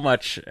put so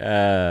much you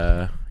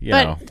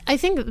know. I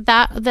think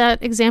that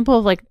example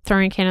of like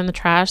throwing a can in the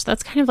trash,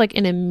 that's kind of like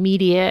an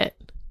immediate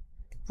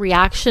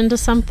reaction to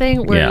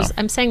something, whereas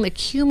I'm saying the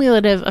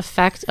cumulative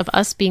effect of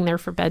us being there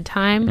for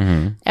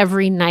bedtime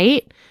every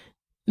night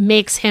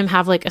makes him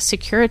have like a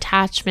secure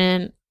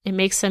attachment. It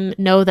makes him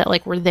know that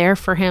like we're there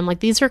for him. Like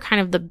these are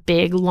kind of the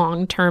big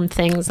long-term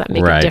things that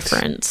make a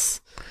difference.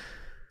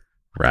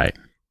 Right.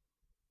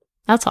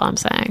 That's all I'm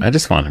saying. I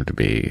just want him to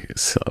be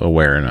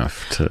aware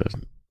enough to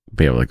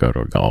be able to go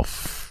to a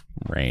golf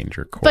range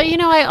or course. But you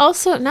know, I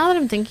also, now that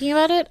I'm thinking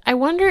about it, I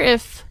wonder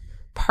if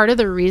part of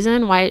the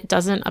reason why it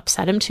doesn't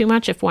upset him too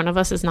much if one of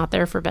us is not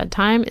there for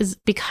bedtime is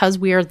because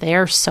we are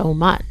there so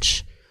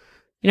much.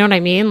 You know what I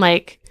mean?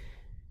 Like,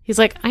 he's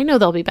like, I know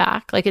they'll be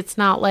back. Like, it's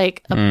not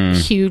like a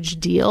huge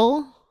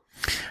deal.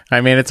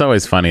 I mean, it's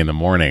always funny in the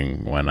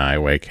morning when I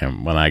wake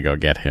him, when I go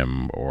get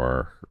him,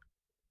 or,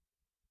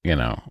 you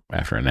know,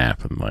 after a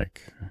nap, and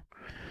like,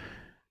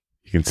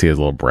 you can see his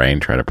little brain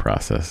try to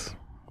process.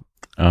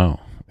 Oh,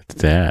 it's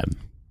Dad.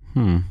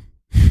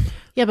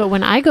 Yeah, but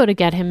when I go to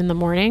get him in the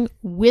morning,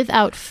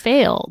 without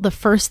fail, the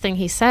first thing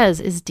he says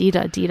is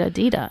Dita, Dita,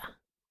 Dita.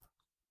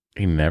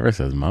 He never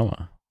says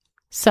Mama.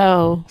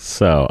 So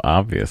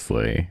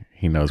obviously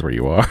he knows where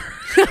you are,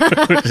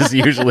 which is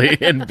usually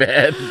in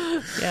bed.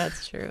 Yeah,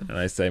 it's true. And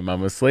I say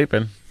Mama's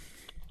sleeping.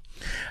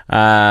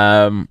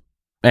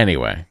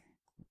 Anyway,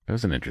 it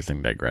was an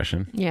interesting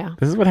digression. Yeah.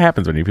 This is what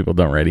happens when you people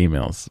don't write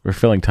emails. We're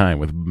filling time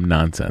with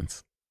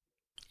nonsense.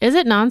 Is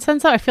it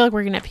nonsense, though? I feel like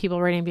we're going to have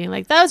people writing being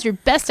like, that was your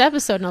best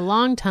episode in a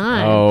long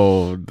time.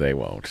 Oh, they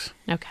won't.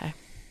 Okay.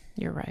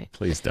 You're right.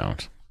 Please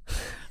don't.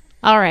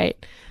 All right.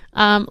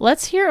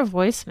 Let's hear a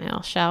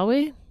voicemail, shall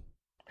we?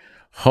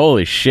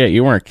 Holy shit,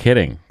 you weren't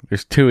kidding.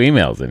 There's 2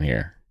 emails in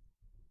here.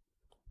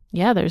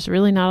 Yeah, there's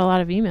really not a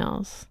lot of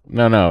emails.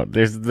 No.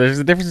 There's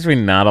a difference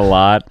between not a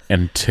lot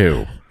and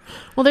 2.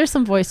 Well, there's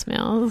some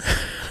voicemails.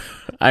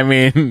 I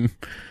mean,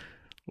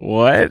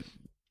 what?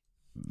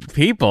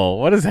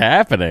 People, what is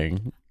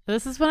happening?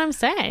 This is what I'm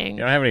saying.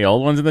 You don't have any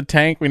old ones in the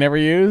tank we never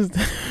used?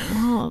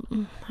 Well,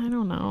 I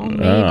don't know.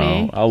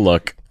 Maybe. I'll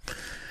look.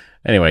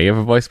 Anyway, you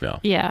have a voicemail.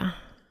 Yeah.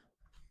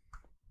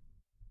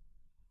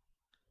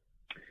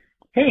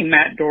 Hey,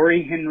 Matt,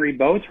 Dory, Henry,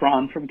 Bo. It's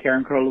Ron from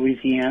Carencro,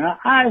 Louisiana.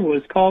 I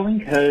was calling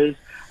because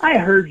I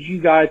heard you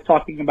guys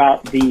talking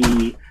about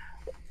the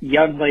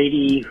young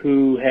lady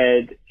who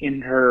had,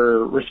 in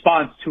her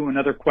response to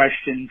another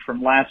question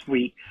from last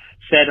week,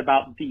 said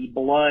about the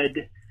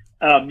blood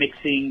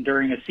mixing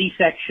during a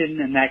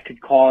C-section, and that could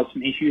cause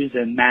some issues,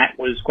 and Matt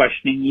was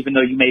questioning, even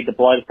though you made the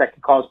blood, if that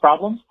could cause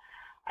problems.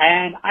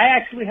 And I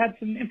actually had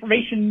some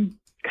information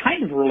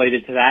kind of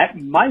related to that.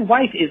 My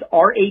wife is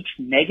Rh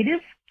negative.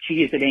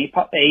 She is an A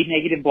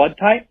negative blood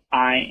type.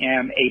 I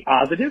am A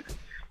positive.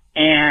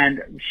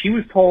 And she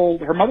was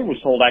told, her mother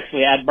was told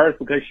actually at birth,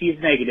 because she is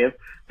negative,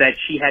 that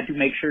she had to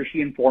make sure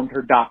she informed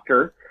her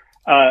doctor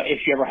if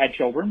she ever had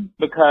children,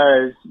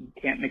 because you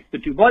can't mix the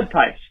 2 blood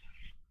types.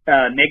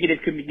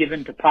 Negative can be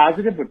given to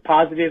positive, but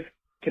positive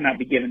cannot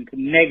be given to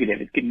negative.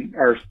 It can,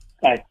 or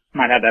I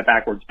might have that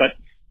backwards, but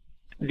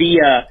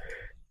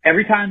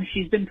every time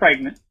she's been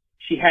pregnant,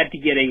 she had to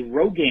get a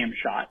RhoGAM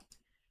shot.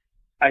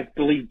 I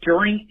believe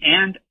during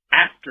and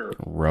after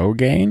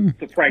Rogaine?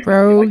 the pregnancy.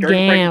 Like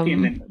during pregnancy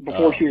and Rogaine. then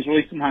before she was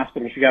released from the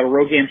hospital, she got a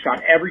Rogaine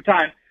shot every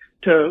time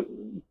to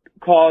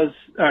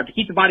to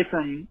keep the body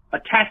from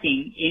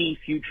attacking any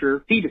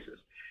future fetuses.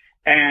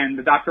 And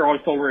the doctor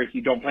always told her, if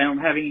you don't plan on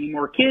having any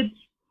more kids,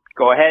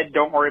 go ahead,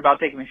 don't worry about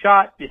taking the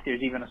shot. If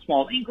there's even a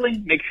small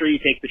inkling, make sure you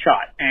take the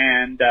shot.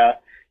 And,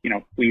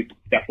 we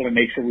definitely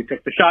made sure we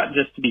took the shot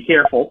just to be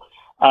careful.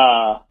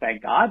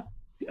 Thank God.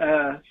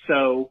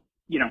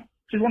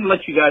 Just want to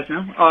let you guys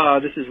know,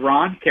 this is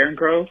Ron, Karen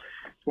Crow,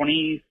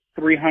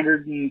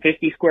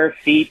 2,350 square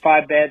feet,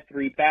 5 bed,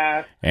 3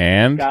 bath.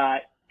 And?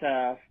 Got,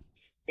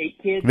 8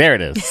 kids. There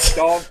it is.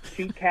 Dogs,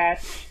 2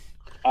 cats.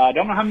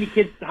 Don't know how many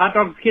hot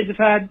dogs kids have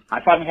had.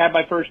 I finally had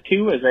my first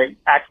 2 as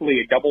actually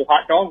a double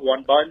hot dog,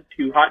 1 bun,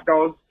 2 hot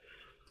dogs.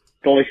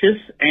 Delicious.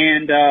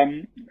 And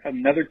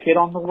another kid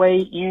on the way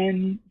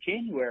in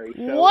January.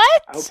 So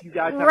What? I hope you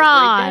guys have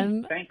Ron? a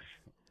great day. Thanks.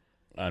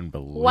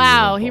 Unbelievable.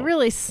 Wow, he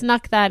really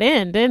snuck that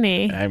in, didn't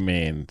he? I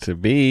mean, to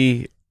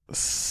be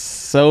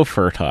so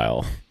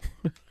fertile.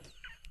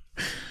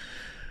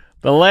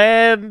 The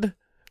land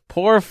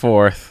pour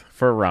forth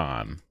for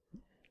Ron.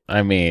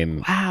 I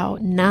mean, Wow,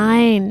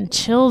 9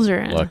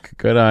 children. look,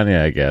 good on you,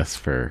 I guess,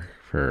 for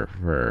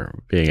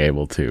being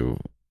able to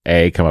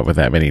A, come up with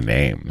that many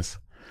names,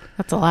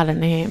 That's a lot of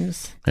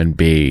names. and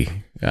B,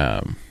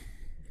 I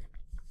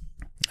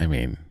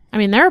mean,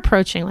 They're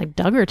approaching like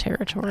Duggar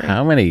territory.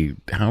 how many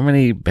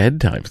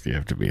bedtimes do you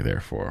have to be there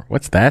for?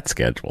 What's that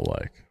schedule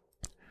like?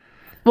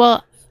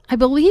 Well, I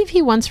believe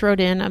he once wrote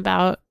in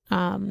about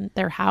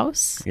their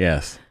house.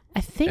 Yes, I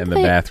think and the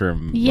they,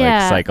 bathroom, yeah,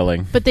 like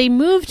cycling, but they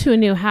moved to a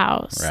new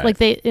house. Right. Like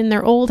in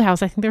their old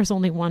house, I think there's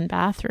only 1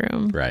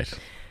 bathroom. right?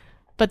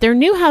 But their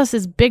new house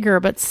is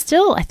bigger, but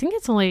still, I think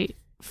it's only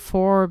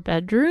 4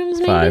 bedrooms,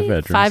 maybe 5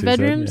 bedrooms, 5 he said,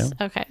 bedrooms.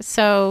 Okay,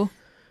 so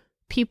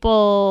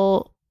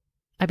people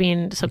are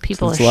it's a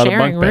lot of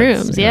sharing bunk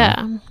beds, rooms. you know?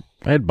 Yeah,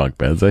 I had bunk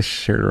beds. I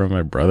shared a room with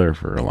my brother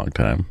for a long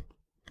time.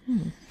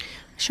 I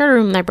shared a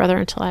room with my brother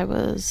until I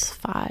was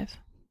 5.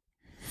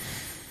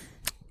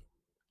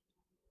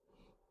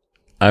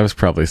 I was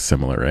probably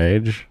similar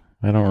age.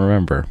 I don't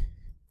remember.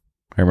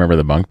 I remember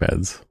the bunk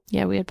beds.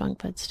 Yeah, we had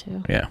bunk beds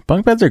too. Yeah,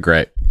 bunk beds are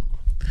great.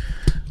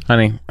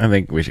 Honey, I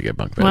think we should get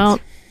bunk beds. Well,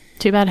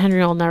 too bad Henry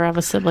will never have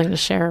a sibling to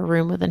share a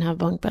room with and have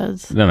bunk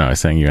beds. no, I was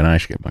saying you and I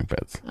should get bunk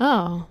beds.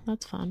 Oh,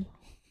 that's fun.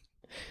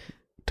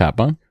 Top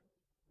bunk?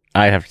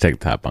 I'd have to take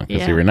the top bunk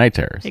because Yeah. you were night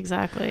terrors.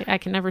 Exactly. I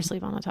can never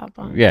sleep on the top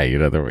bunk. Yeah,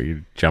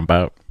 you jump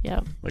out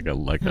Yep. like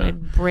And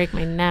I'd break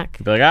my neck.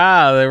 be like,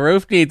 the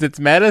roof needs its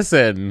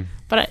medicine.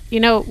 But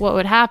what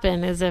would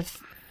happen is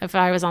if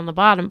I was on the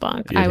bottom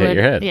bunk, You'd I hit would.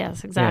 your head.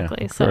 Yes, exactly.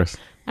 Yeah, of So course.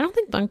 I don't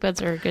think bunk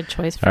beds are a good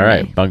choice for All me.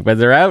 right, bunk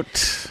beds are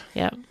out.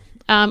 Yeah.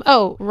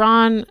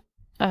 Ron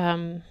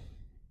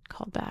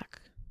called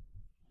back.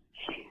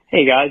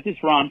 Hey guys,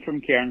 it's Ron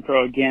from Karen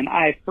Crow again.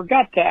 I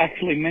forgot to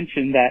actually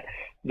mention that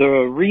the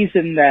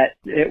reason that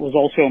it was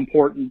also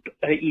important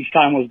each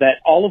time was that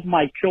all of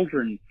my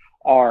children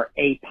are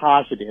A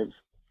positive,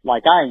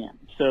 like I am.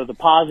 So the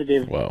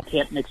positive Whoa.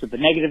 can't mix with the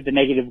negative. The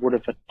negative would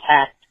have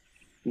attacked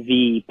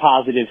the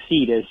positive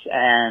fetus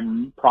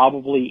and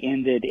probably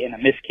ended in a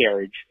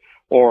miscarriage.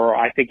 Or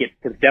I think it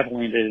would have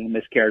definitely ended in a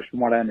miscarriage from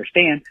what I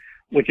understand,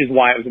 which is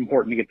why it was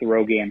important to get the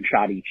Rogaine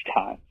shot each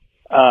time.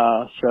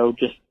 So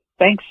just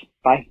thanks.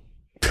 Bye.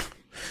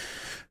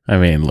 I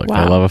mean, look,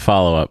 I Wow. love a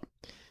follow-up.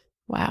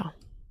 Wow.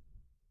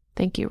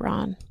 Thank you,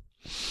 Ron.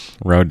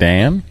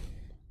 Rodan?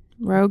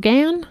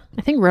 Rogan?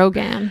 I think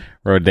Rogan.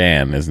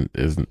 Rodan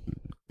isn't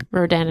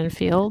Rodan and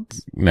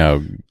Fields.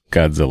 no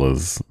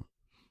Godzilla's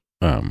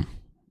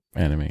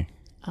enemy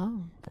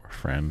Oh. or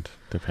friend,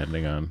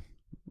 depending on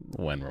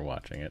when we're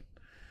watching it.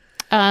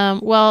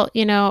 Well,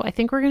 I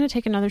think we're going to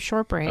take another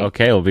short break.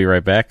 Okay, we'll be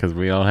right back because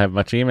we don't have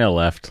much email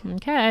left.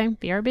 Okay.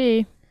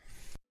 BRB.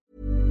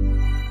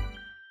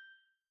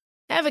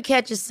 Ever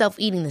catch yourself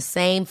eating the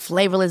same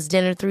flavorless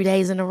dinner 3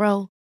 days in a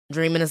row?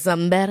 Dreaming of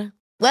something better?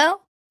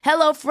 Well,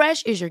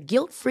 HelloFresh is your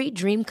guilt-free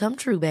dream come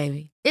true,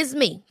 baby. It's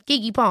me,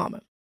 Keke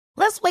Palmer.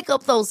 Let's wake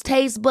up those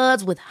taste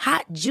buds with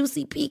hot,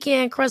 juicy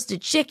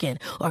pecan-crusted chicken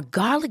or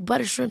garlic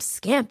butter shrimp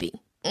scampi.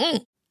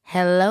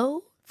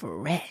 Hello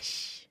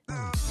Fresh.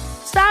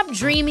 Stop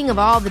dreaming of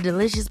all the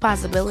delicious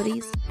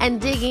possibilities and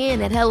dig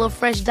in at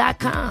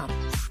HelloFresh.com.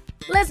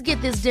 Let's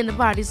get this dinner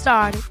party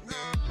started.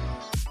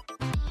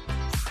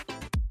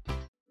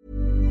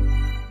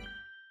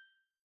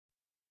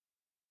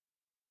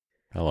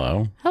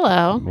 Hello.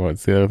 Hello.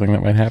 What's the other thing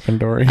that might happen,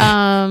 Dory?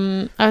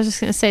 I was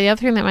just going to say the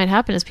other thing that might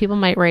happen is people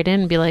might write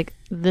in and be like,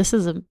 this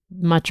is a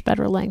much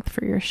better length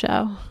for your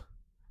show.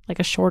 Like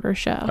a shorter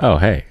show. Oh,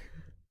 hey.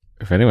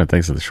 If anyone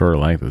thinks that the shorter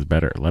length is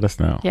better, let us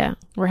know. Yeah.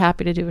 We're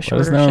happy to do a Let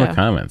shorter us know in the show.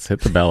 comments.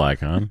 Hit the bell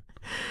icon.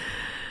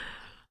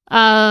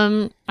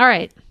 All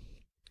right.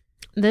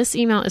 This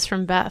email is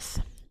from Beth.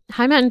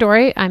 Hi, Matt and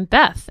Dory. I'm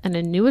Beth and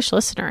a newish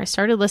listener. I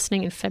started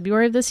listening in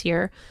February of this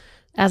year.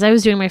 as I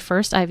was doing my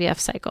first IVF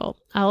cycle.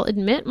 I'll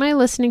admit my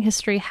listening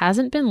history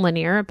hasn't been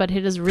linear, but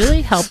it has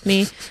really helped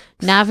me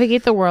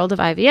navigate the world of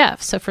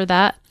IVF. So for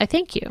that, I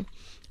thank you.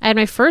 I had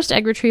my first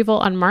egg retrieval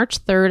on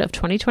March 3rd of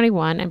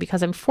 2021, and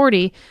because I'm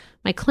 40,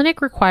 my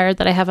clinic required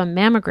that I have a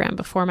mammogram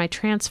before my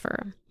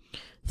transfer.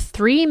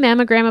 3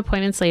 mammogram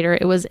appointments later,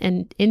 it was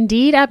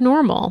indeed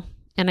abnormal,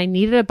 and I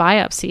needed a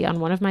biopsy on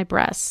one of my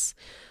breasts.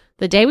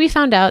 The day we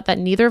found out that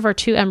neither of our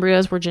 2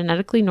 embryos were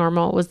genetically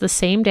normal was the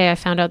same day I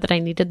found out that I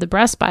needed the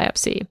breast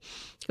biopsy.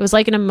 It was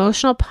like an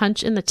emotional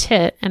punch in the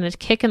tit and a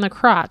kick in the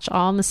crotch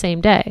all on the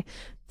same day.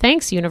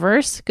 Thanks,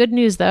 universe. Good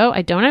news, though.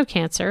 I don't have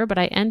cancer, but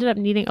I ended up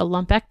needing a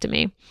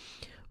lumpectomy.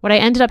 What I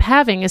ended up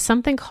having is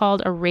something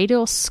called a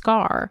radial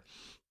scar,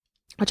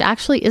 which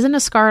actually isn't a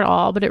scar at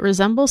all, but it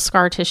resembles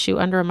scar tissue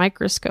under a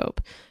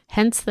microscope,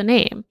 hence the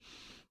name.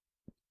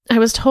 I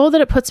was told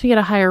that it puts me at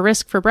a higher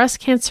risk for breast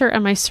cancer,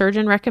 and my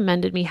surgeon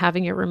recommended me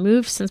having it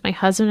removed since my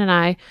husband and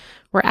I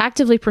were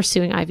actively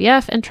pursuing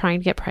IVF and trying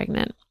to get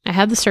pregnant. I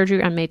had the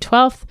surgery on May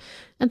 12th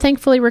and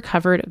thankfully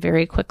recovered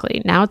very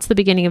quickly. Now it's the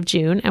beginning of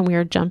June, and we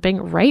are jumping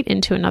right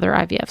into another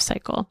IVF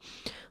cycle.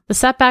 The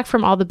setback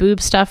from all the boob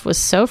stuff was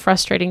so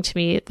frustrating to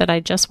me that I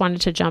just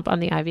wanted to jump on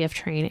the IVF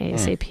train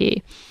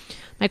ASAP.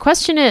 My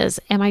question is,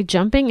 am I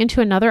jumping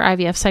into another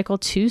IVF cycle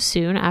too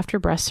soon after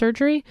breast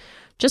surgery?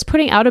 Just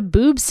putting out a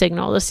boob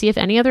signal to see if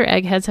any other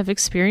eggheads have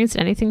experienced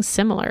anything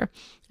similar.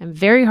 I'm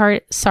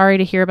very sorry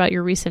to hear about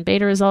your recent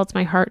beta results.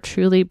 My heart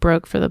truly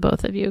broke for the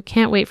both of you.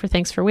 Can't wait for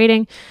Thanks for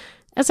Waiting,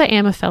 as I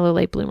am a fellow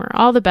late bloomer.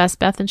 All the best,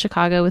 Beth in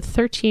Chicago with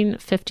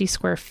 1,350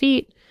 square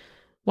feet,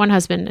 1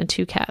 husband and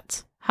 2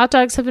 cats. Hot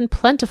dogs have been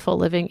plentiful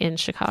living in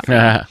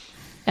Chicago.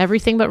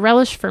 Everything but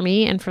relish for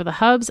me, and for the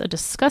hubs, a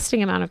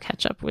disgusting amount of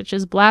ketchup, which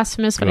is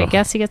blasphemous, but I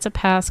guess he gets a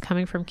pass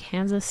coming from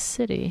Kansas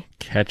City.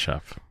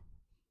 Ketchup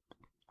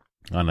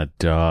on a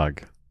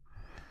dog.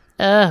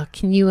 Ugh,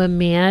 can you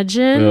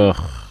imagine?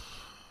 Ugh.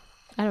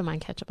 I don't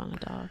mind ketchup on a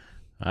dog.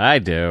 I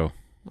do.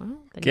 Well,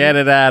 Get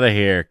it out of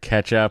here,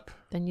 ketchup.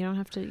 Then you don't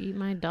have to eat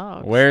my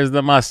dog. Where's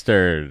the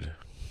mustard?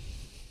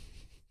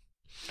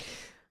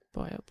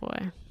 Boy, oh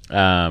boy.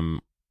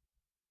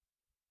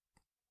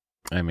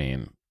 I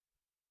mean,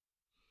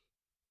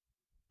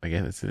 I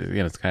guess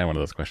it's kind of one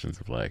of those questions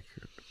of like,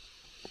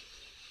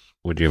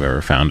 would you have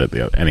ever found it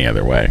any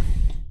other way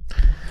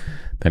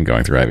than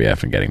going through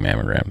IVF and getting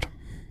mammogrammed?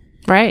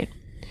 Right.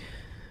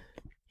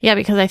 Yeah,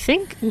 because I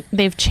think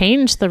they've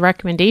changed the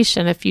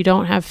recommendation. If you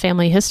don't have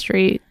family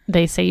history,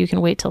 they say you can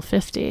wait till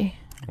 50.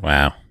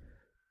 Wow.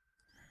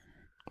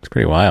 It's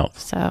pretty wild.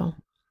 So.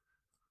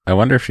 I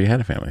wonder if she had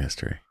a family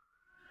history.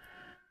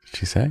 Did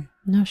she say?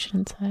 No, she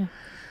didn't say.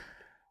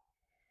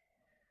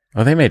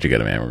 Oh, they made you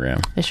get a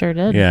mammogram. They sure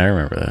did. Yeah, I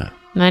remember that.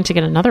 And I had to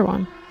get another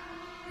one.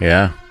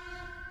 Yeah.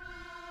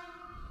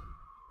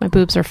 My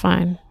boobs are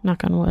fine.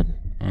 Knock on wood.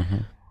 Mm-hmm.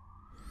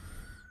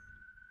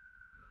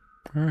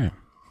 All right.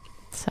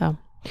 So,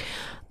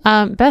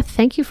 Beth,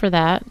 thank you for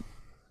that.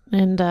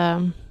 And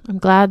I'm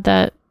glad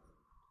that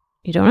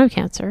you don't have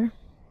cancer.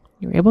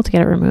 You were able to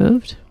get it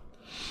removed.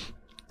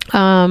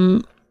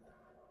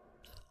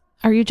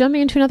 Are you jumping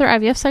into another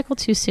IVF cycle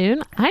too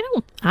soon?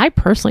 I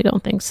personally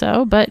don't think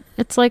so, but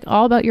it's like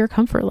all about your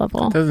comfort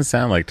level. It doesn't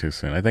sound like too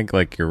soon. I think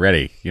like you're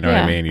ready. You know what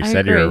I mean? You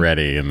said you were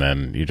ready, and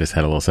then you just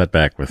had a little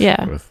setback with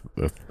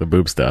the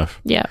boob stuff.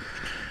 Yeah.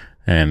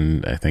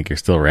 And I think you're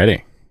still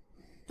ready.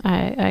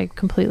 I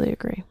completely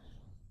agree.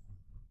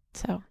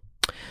 So,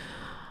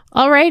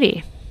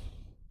 alrighty.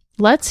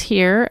 Let's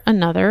hear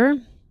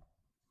another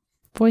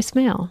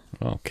voicemail.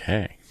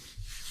 Okay.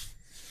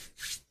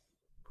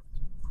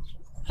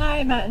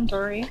 Hi, Matt and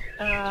Dory.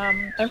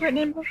 I've written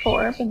in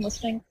before. I've been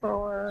listening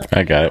for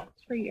I got it.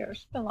 3 years.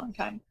 It's been a long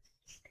time.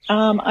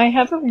 I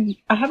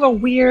have a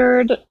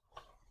weird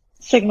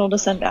signal to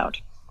send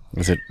out.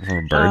 Is it from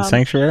a bird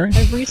sanctuary?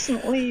 I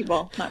recently,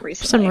 well, not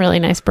recently. Some really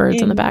nice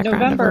birds in the background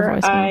November, of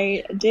her voicemail.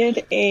 I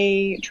did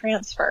a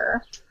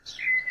transfer,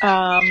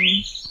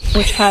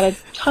 which had a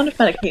ton of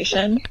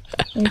medication,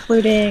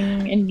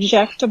 including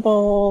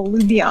injectable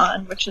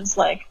Lubion, which is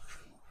like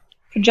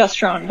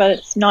progesterone, but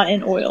it's not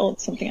in oil,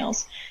 it's something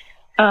else.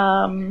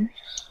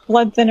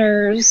 Blood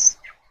thinners,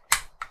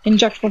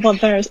 injectable blood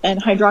thinners,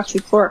 and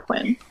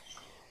hydroxychloroquine.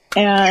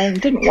 And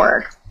it didn't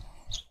work.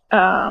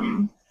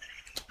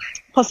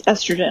 Plus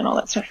estrogen, all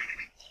that stuff.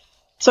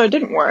 So it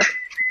didn't work.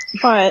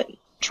 But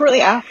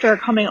shortly after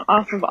coming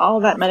off of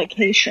all that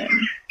medication,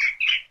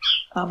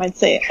 I'd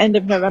say end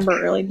of November,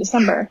 early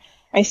December,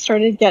 I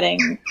started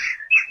getting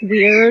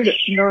weird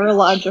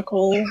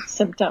neurological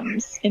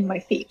symptoms in my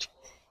feet.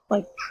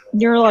 Like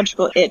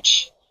neurological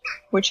itch,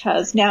 which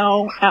has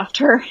now,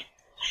 after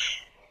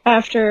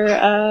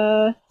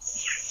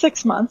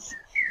 6 months,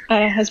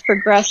 has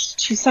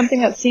progressed to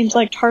something that seems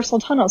like tarsal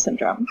tunnel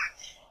syndrome.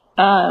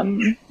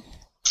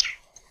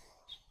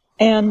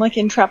 And like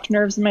entrapped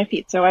nerves in my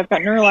feet. So I've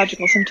got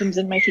neurological symptoms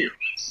in my feet.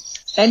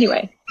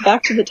 Anyway,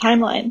 back to the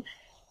timeline.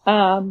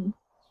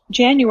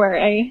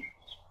 January,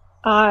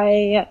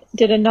 I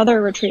did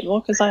another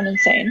retrieval because I'm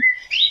insane.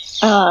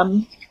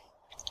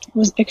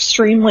 Was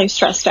extremely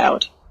stressed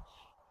out.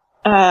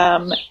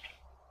 got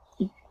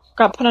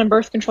put on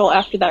birth control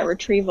after that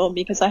retrieval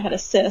because I had a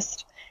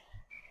cyst.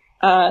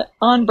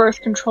 On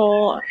birth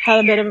control,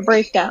 had a bit of a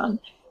breakdown,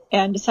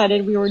 and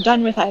decided we were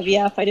done with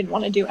IVF. I didn't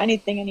want to do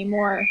anything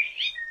anymore.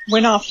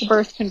 Went off the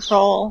birth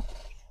control.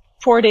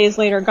 4 days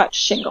later, got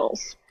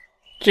shingles.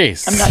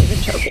 Jeez. I'm not even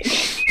joking.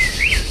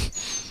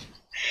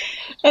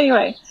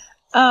 Anyway,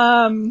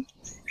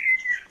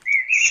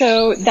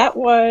 so that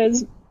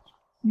was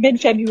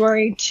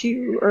mid-February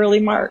to early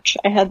March.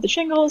 I had the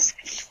shingles,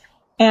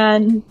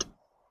 and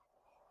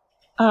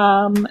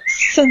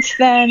since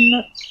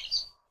then,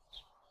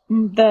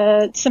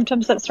 the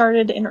symptoms that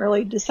started in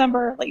early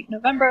December, late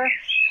November,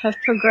 have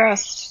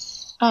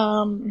progressed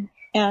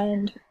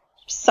and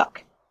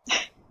suck.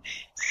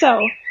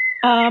 So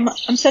I'm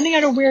sending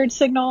out a weird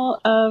signal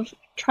of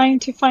trying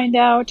to find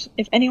out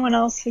if anyone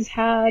else has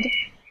had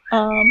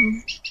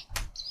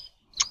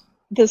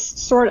this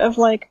sort of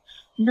like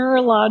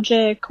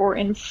neurologic or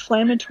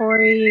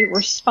inflammatory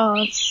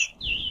response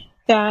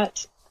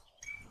that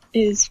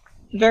is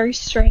very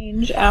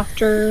strange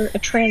after a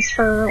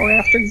transfer or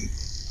after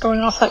going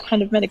off that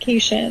kind of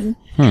medication.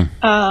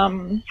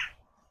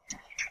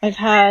 I've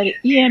had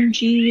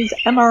EMGs,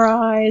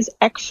 MRIs,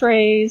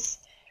 X-rays.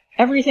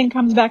 Everything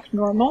comes back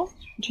normal,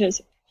 which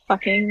is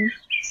fucking,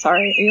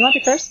 sorry, are you allowed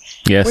to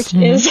curse? Yes. Which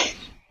is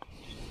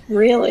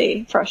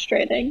really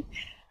frustrating.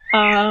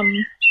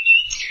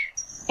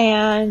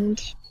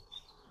 And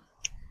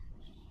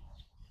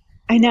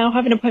I now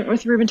have an appointment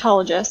with a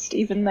rheumatologist,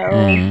 even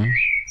though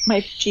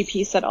my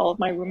GP said all of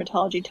my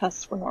rheumatology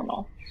tests were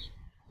normal.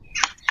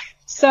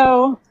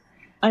 So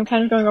I'm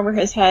kind of going over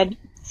his head,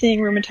 seeing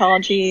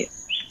rheumatology,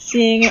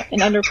 seeing an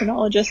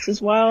endocrinologist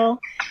as well.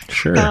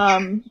 Sure.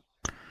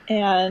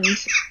 And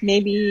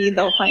maybe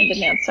they'll find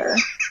an answer.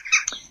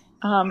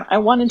 I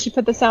wanted to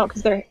put this out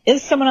because there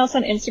is someone else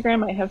on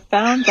Instagram I have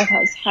found that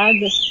has had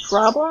this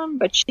problem,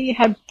 but she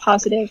had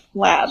positive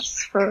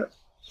labs for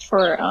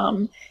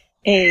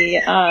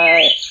a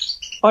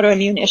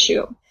autoimmune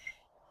issue,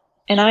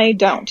 and I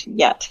don't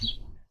yet.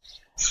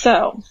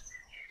 So,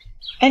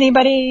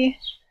 anybody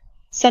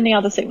sending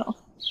out the signal?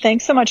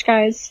 Thanks so much,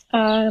 guys.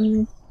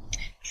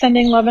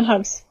 Sending love and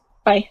hugs.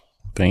 Bye.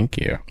 Thank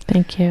you.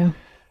 Thank you.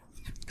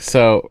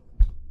 So,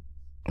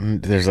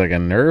 there's like a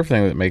nerve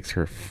thing that makes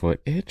her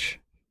foot itch.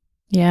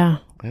 Yeah.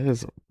 That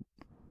has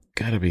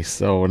gotta be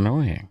so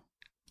annoying.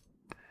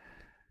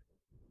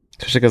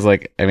 Especially because,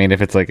 like, I mean,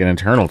 if it's like an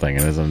internal thing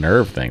and it's a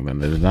nerve thing, then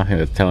there's nothing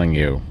that's telling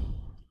you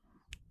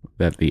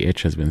that the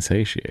itch has been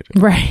satiated.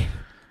 Right.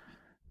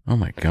 Oh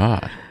my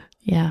God.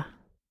 Yeah.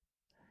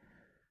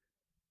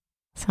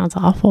 Sounds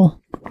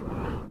awful.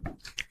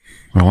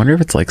 I wonder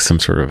if it's like some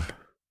sort of,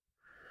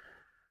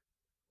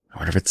 I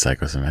wonder if it's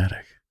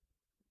psychosomatic.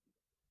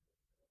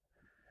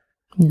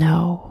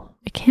 No,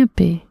 it can't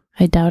be.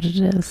 I doubt it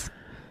is.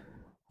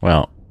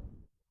 Well,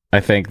 I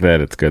think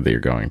that it's good that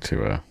you're going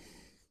to a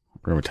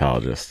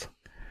rheumatologist.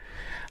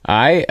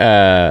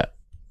 I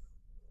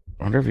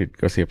wonder if you'd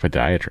go see a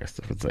podiatrist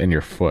if it's in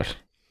your foot.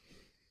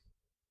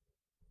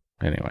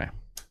 Anyway.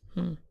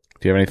 Do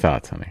you have any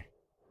thoughts, honey?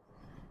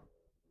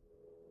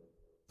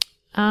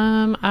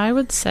 I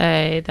would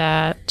say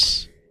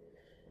that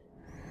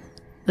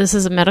this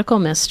is a medical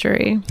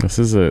mystery. This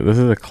is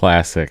a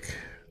classic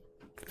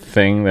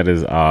thing that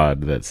is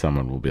odd that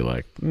someone will be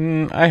like,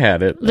 I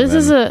had it. This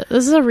is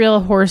a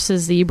real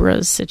horses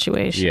zebras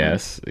situation.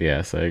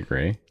 Yes, I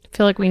agree. I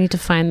feel like we need to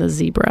find the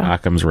zebra,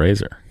 Occam's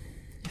razor,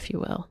 if you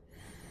will.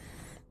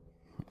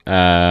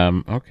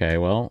 Okay,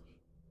 well,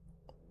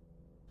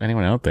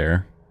 anyone out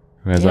there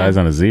who has eyes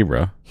on a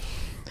zebra,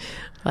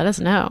 let us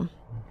know.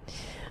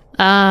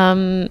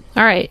 All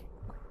right.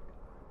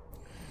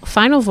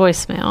 Final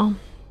voicemail.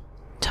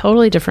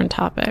 Totally different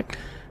topic.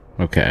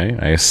 Okay,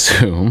 I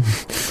assume.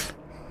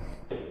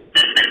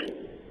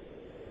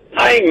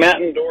 Hi,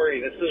 Matt and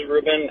Dory. This is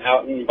Ruben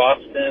out in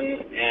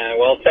Boston, and,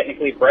 well,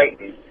 technically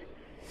Brighton.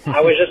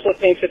 I was just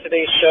listening to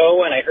today's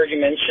show, and I heard you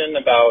mention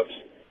about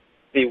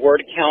the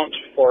word count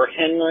for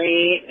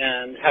Henry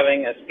and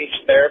having a speech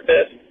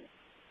therapist.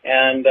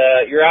 And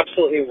you're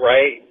absolutely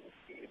right.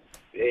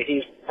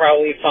 He's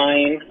probably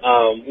fine.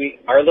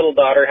 Our little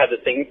daughter had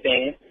the same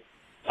thing.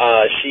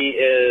 She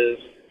is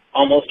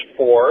almost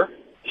 4.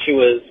 She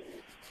was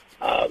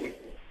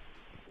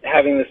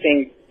having the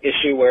same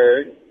issue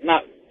where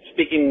not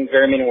speaking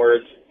very many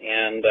words.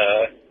 And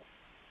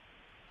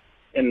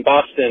in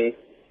Boston,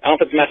 I don't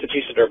know if it's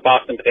Massachusetts or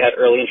Boston, but they had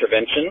early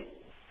intervention.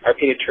 Our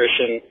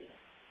pediatrician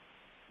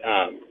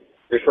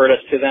referred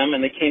us to them,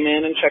 and they came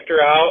in and checked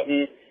her out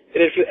and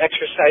did a few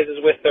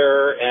exercises with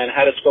her and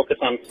had us focus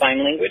on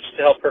sign language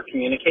to help her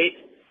communicate.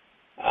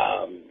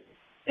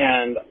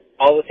 And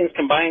all the things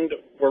combined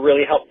were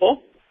really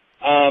helpful.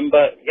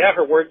 But, yeah,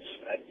 her words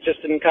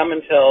just didn't come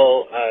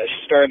until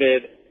she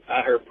started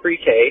her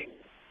pre-K,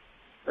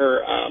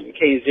 her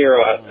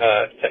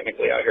K0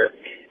 technically out here.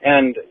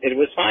 And it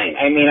was fine.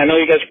 I mean, I know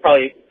you guys are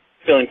probably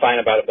feeling fine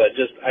about it, but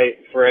just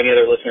for any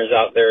other listeners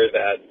out there,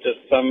 that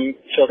just some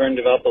children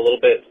develop a little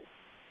bit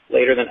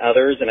later than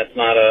others, and it's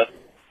not a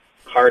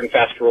hard and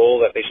fast rule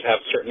that they should have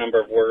a certain number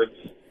of words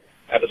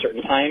at a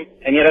certain time.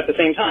 And yet at the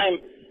same time,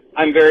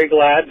 I'm very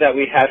glad that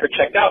we had her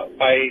checked out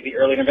by the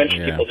early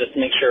intervention people just to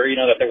make sure,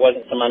 that there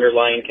wasn't some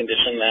underlying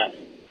condition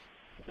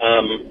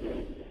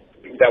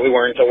that we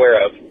weren't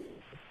aware of.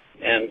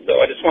 And so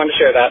I just wanted to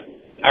share that.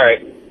 All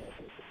right.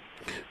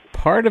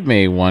 Part of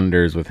me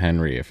wonders with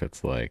Henry if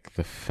it's like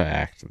the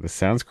fact, this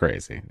sounds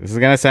crazy. This is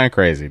going to sound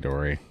crazy,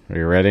 Dory. Are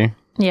you ready?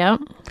 Yeah.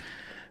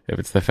 If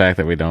it's the fact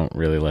that we don't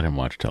really let him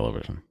watch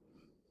television.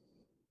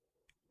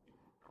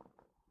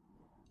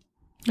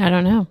 I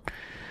don't know.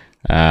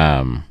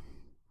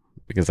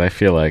 Because I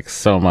feel like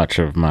so much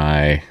of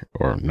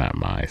or not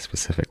my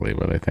specifically,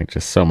 but I think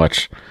just so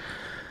much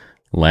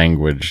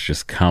language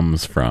just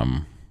comes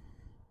from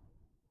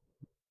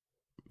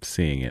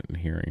seeing it and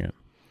hearing it.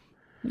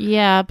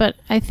 Yeah, but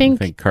I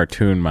think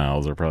cartoon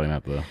mouths are probably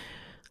not the...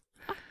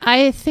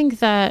 I think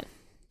that...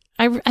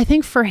 I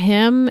think for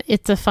him,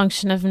 it's a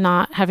function of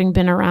not having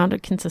been around a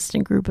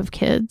consistent group of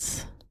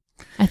kids.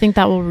 I think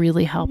that will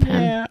really help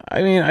him. Yeah,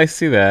 I mean, I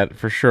see that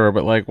for sure,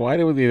 but like, why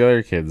do the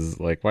other kids,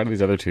 why do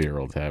these other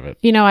 2-year-olds have it?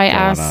 I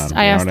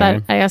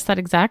asked that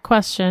exact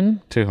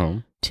question. To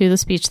whom? To the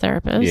speech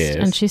therapist. Yes.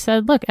 And she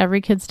said, look,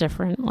 every kid's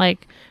different.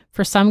 Like,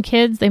 for some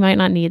kids, they might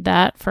not need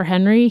that. For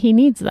Henry, he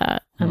needs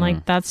that.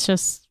 And that's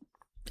just,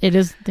 it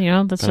is,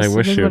 that's but just I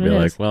wish she would be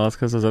is. like, well, it's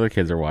because those other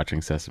kids are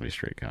watching Sesame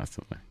Street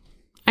constantly.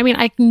 I mean,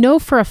 I know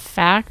for a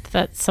fact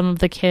that some of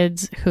the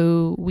kids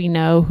who we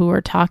know who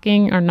are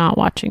talking are not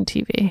watching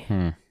TV.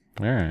 All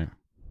right.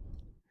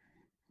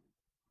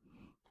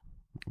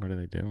 What are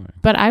they doing?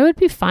 But I would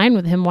be fine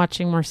with him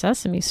watching more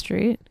Sesame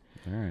Street.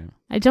 All right.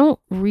 I don't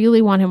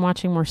really want him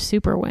watching more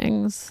Super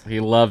Wings. He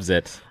loves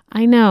it.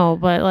 I know,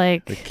 but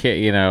like... The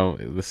kid,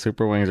 the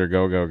Super Wings are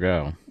go, go,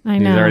 go. I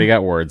know. He's already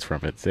got words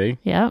from it, see?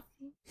 Yep.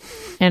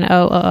 And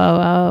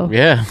oh.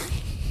 Yeah.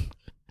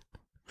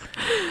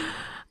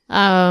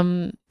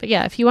 But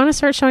yeah, if you want to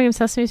start showing him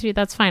Sesame Street,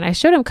 that's fine. I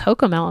showed him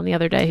Cocomelon the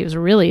other day. He was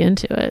really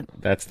into it.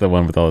 That's the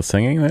one with all the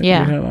singing that you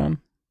had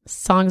on?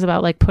 Songs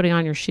about like putting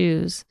on your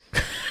shoes.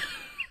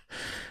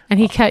 And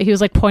he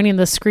was like pointing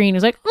the screen. He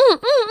was like,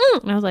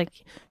 And I was like,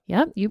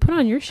 yep, you put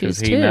on your shoes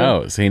too. He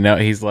knows.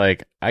 He's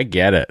like, I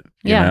get it.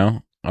 You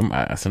know?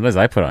 Sometimes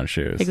I put on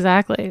shoes.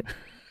 Exactly.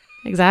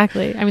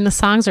 I mean, the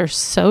songs are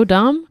so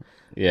dumb.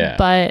 Yeah.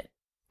 But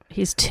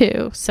he's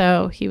 2,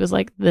 so he was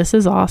like, this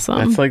is awesome.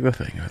 That's like the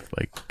thing with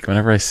like,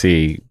 whenever I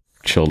see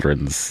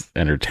children's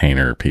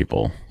entertainer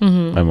people,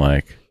 I'm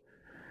like,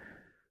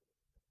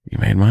 you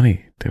made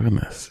money doing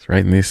this,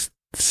 writing these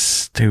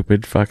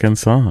stupid fucking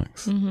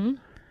songs.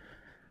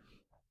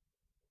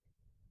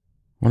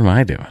 What am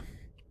I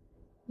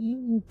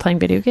doing? Playing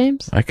video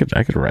games? I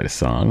could write a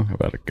song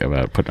about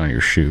putting on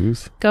your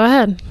shoes. Go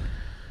ahead.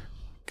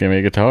 Give me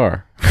a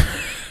guitar.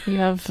 You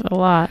have a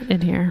lot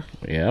in here.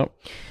 Yep.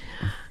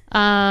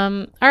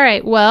 All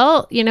right.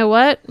 Well, you know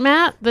what,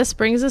 Matt? This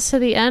brings us to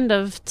the end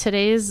of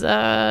today's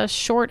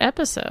short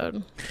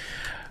episode.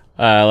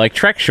 Like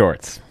Trek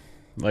shorts,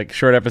 like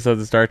short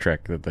episodes of Star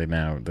Trek that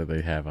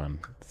they have on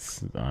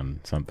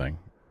something.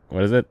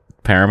 What is it?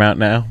 Paramount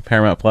now?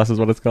 Paramount Plus is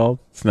what it's called.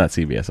 It's not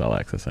CBS All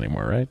Access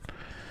anymore, right?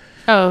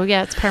 Oh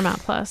yeah, it's Paramount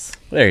Plus.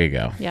 There you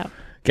go. Yeah.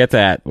 Get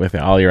that with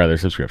all your other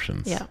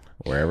subscriptions. Yeah.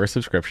 Wherever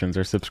subscriptions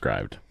are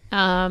subscribed.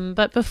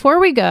 But before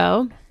we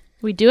go,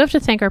 we do have to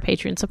thank our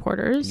Patreon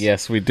supporters.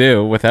 Yes, we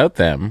do. Without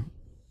them,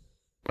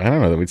 I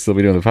don't know that we'd still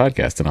be doing the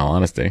podcast, in all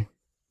honesty.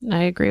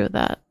 I agree with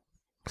that.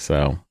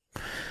 So,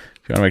 if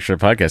you want to make sure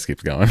the podcast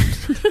keeps going,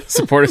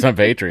 support us on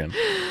Patreon.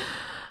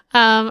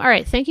 All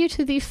right. Thank you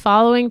to the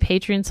following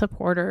Patreon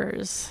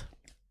supporters.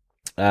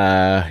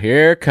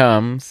 Here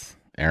comes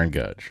Aaron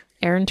Gudge,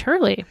 Aaron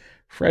Turley,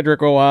 Frederick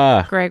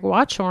Owa, Greg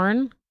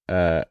Watchorn,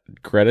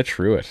 Greta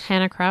Truitt,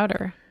 Hannah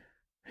Crowder,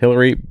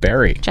 Hillary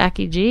Berry,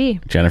 Jackie G,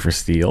 Jennifer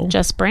Steele,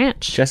 Jess Branch,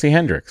 Jesse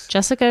Hendricks,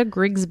 Jessica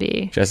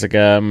Grigsby,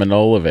 Jessica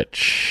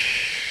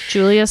Manolovich,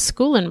 Julia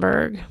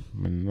Schoolenberg,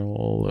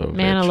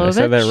 Manilovich. I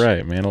said that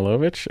right.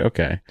 Manilovich?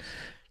 Okay.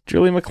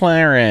 Julie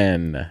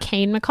McLaren,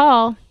 Kane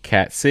McCall,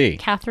 Kat C,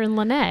 Catherine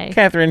Lene,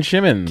 Catherine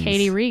Shimmons,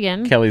 Katie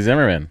Regan, Kelly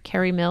Zimmerman,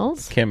 Carrie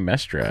Mills, Kim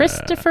Mestra,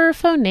 Christopher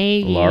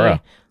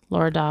Fonaghi,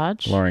 Laura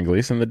Dodge, Lauren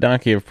Gleason, The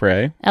Donkey of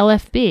Prey,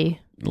 LFB,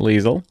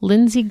 Liesel,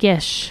 Lindsay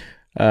Gish,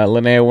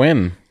 Linnea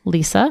Wynn,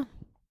 Lisa,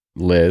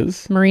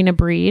 Liz, Marina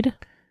Breed,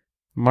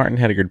 Martin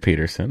Hedegard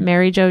Peterson,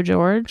 Mary Jo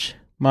George,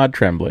 Maud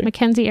Tremblay,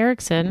 Mackenzie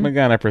Erickson,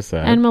 Magana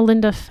Prasad, and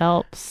Melinda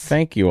Phelps.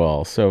 Thank you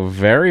all so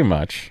very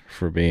much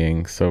for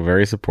being so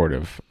very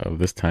supportive of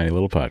this tiny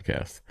little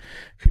podcast.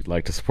 If you'd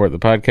like to support the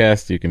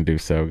podcast, you can do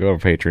so. Go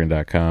to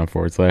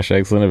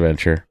patreon.com/excellent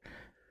adventure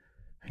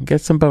and get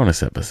some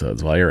bonus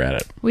episodes while you're at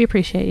it. We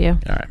appreciate you.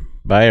 All right.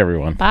 Bye,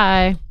 everyone.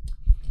 Bye.